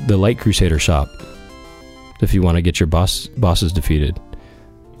the Light Crusader shop if you want to get your bosses defeated.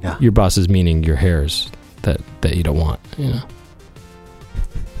 Yeah. Your bosses meaning your hairs that you don't want, you know.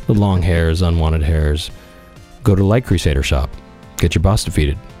 The long hairs, unwanted hairs. Go to Light Crusader shop. Get your boss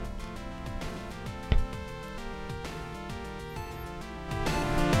defeated.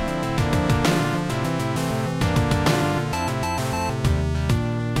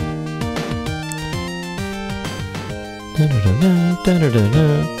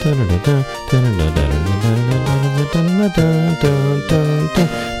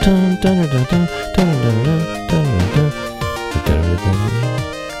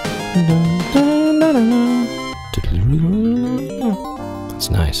 That's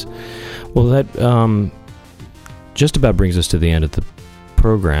nice. Well, that just about brings us to the end of the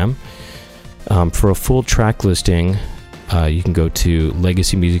program. For a full track listing, you can go to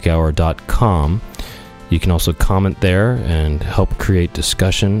legacymusichour.com. You can also comment there and help create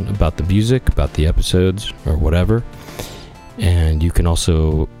discussion about the music, about the episodes, or whatever. And you can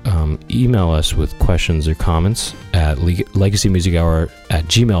also email us with questions or comments at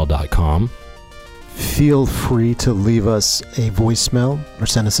legacymusichour@gmail.com. Feel free to leave us a voicemail or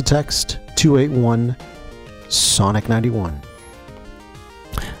send us a text, 281 Sonic 91.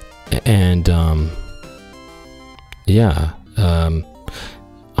 And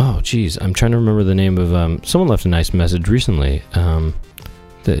oh geez, I'm trying to remember the name of someone left a nice message recently.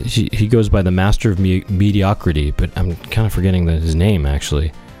 He goes by the Master of Mediocrity, but I'm kind of forgetting his name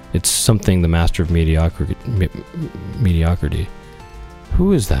actually. It's something the Master of Mediocrity.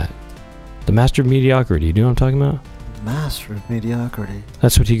 Who is that? The Master of Mediocrity. Do you know what I'm talking about? Master of Mediocrity.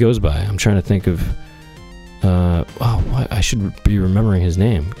 That's what he goes by. I'm trying to think of. I should be remembering his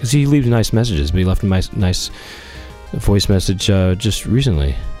name because he leaves nice messages. But he left a nice voice message just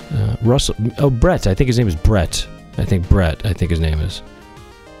recently. Russell. Oh, Brett. I think his name is Brett. I think his name is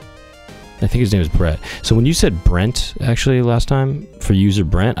Brett. So when you said Brent, actually, last time, for user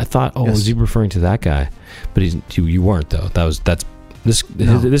Brent, I thought, yes. Was he referring to that guy? But you weren't, though. This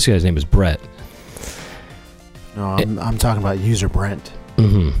guy's name is Brett. No, I'm talking about user Brent.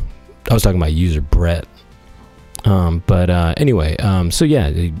 Mm-hmm. I was talking about user Brett. Anyway, so yeah,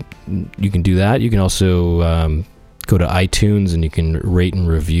 you can do that. You can also go to iTunes and you can rate and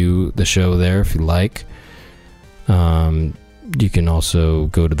review the show there if you like. you can also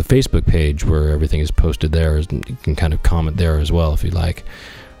go to the Facebook page where everything is posted there. And you can kind of comment there as well if you like.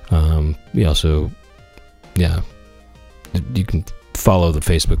 We also, you can follow the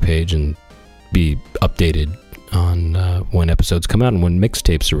Facebook page and be updated on when episodes come out and when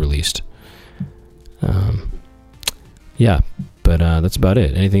mixtapes are released. But that's about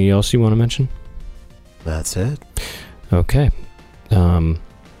it. Anything else you want to mention? That's it. Okay. I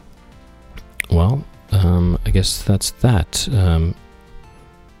guess that's that. All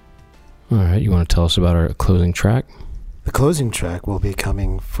right, you want to tell us about our closing track? The closing track will be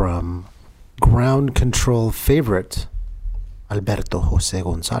coming from Ground Control favorite Alberto Jose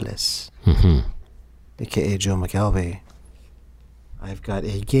Gonzalez, aka Joe McElvey. I've got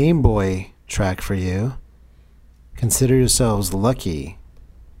a Game Boy track for you. Consider yourselves lucky.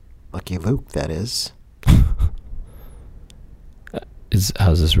 Lucky Luke, that is.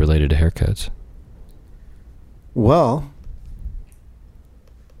 How's this related to haircuts? Well,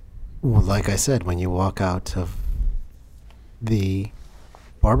 like I said, when you walk out of the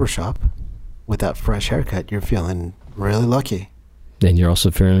barbershop with that fresh haircut, you're feeling really lucky. And you're also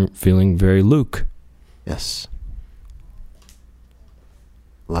feeling very Luke. Yes.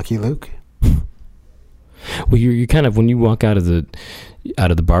 Lucky Luke. Well, you kind of, when you walk out of the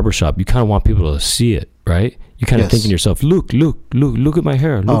barbershop, you kind of want people to see it, right? You kind of think to yourself, look at my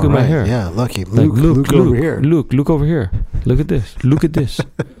hair. Look at my hair. Yeah, lucky. Look over here. Look over here. Look at this. Look at this.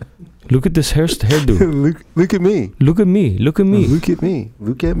 Look at this hairdo. Look at me. Look at me. Look at me. Look at me.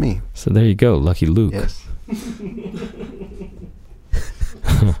 Look at me. So there you go, Lucky Luke. Yes.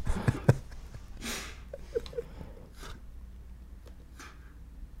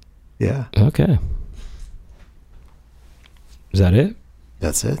 Yeah. Okay. Is that it?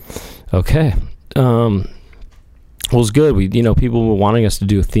 That's it. Okay. Well, it's good. People were wanting us to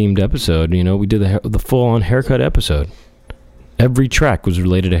do a themed episode. We did the full-on haircut episode. Every track was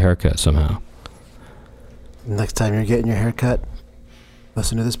related to haircut somehow. Next time you're getting your haircut,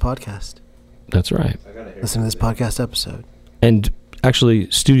 listen to this podcast. That's right. Listen to this podcast episode. And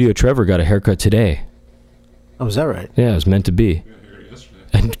actually, Studio Trevor got a haircut today. Oh, is that right? Yeah, it was meant to be.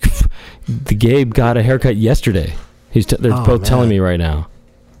 And the Gabe got a haircut yesterday. They're both telling me right now.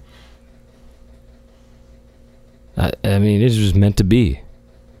 I mean, it's just meant to be.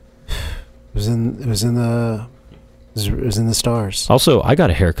 It was in the stars. Also, I got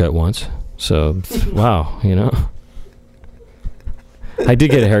a haircut once, so wow, I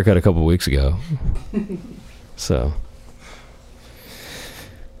did get a haircut a couple weeks ago. So,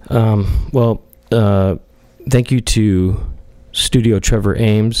 thank you to Studio Trevor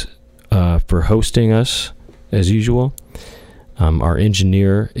Ames for hosting us as usual. Our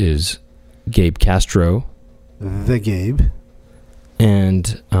engineer is Gabe Castro. The Gabe.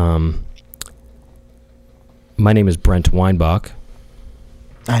 And my name is Brent Weinbach.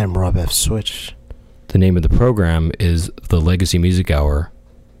 I am Rob F. Switch. The name of the program is The Legacy Music Hour.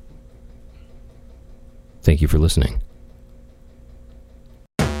 Thank you for listening.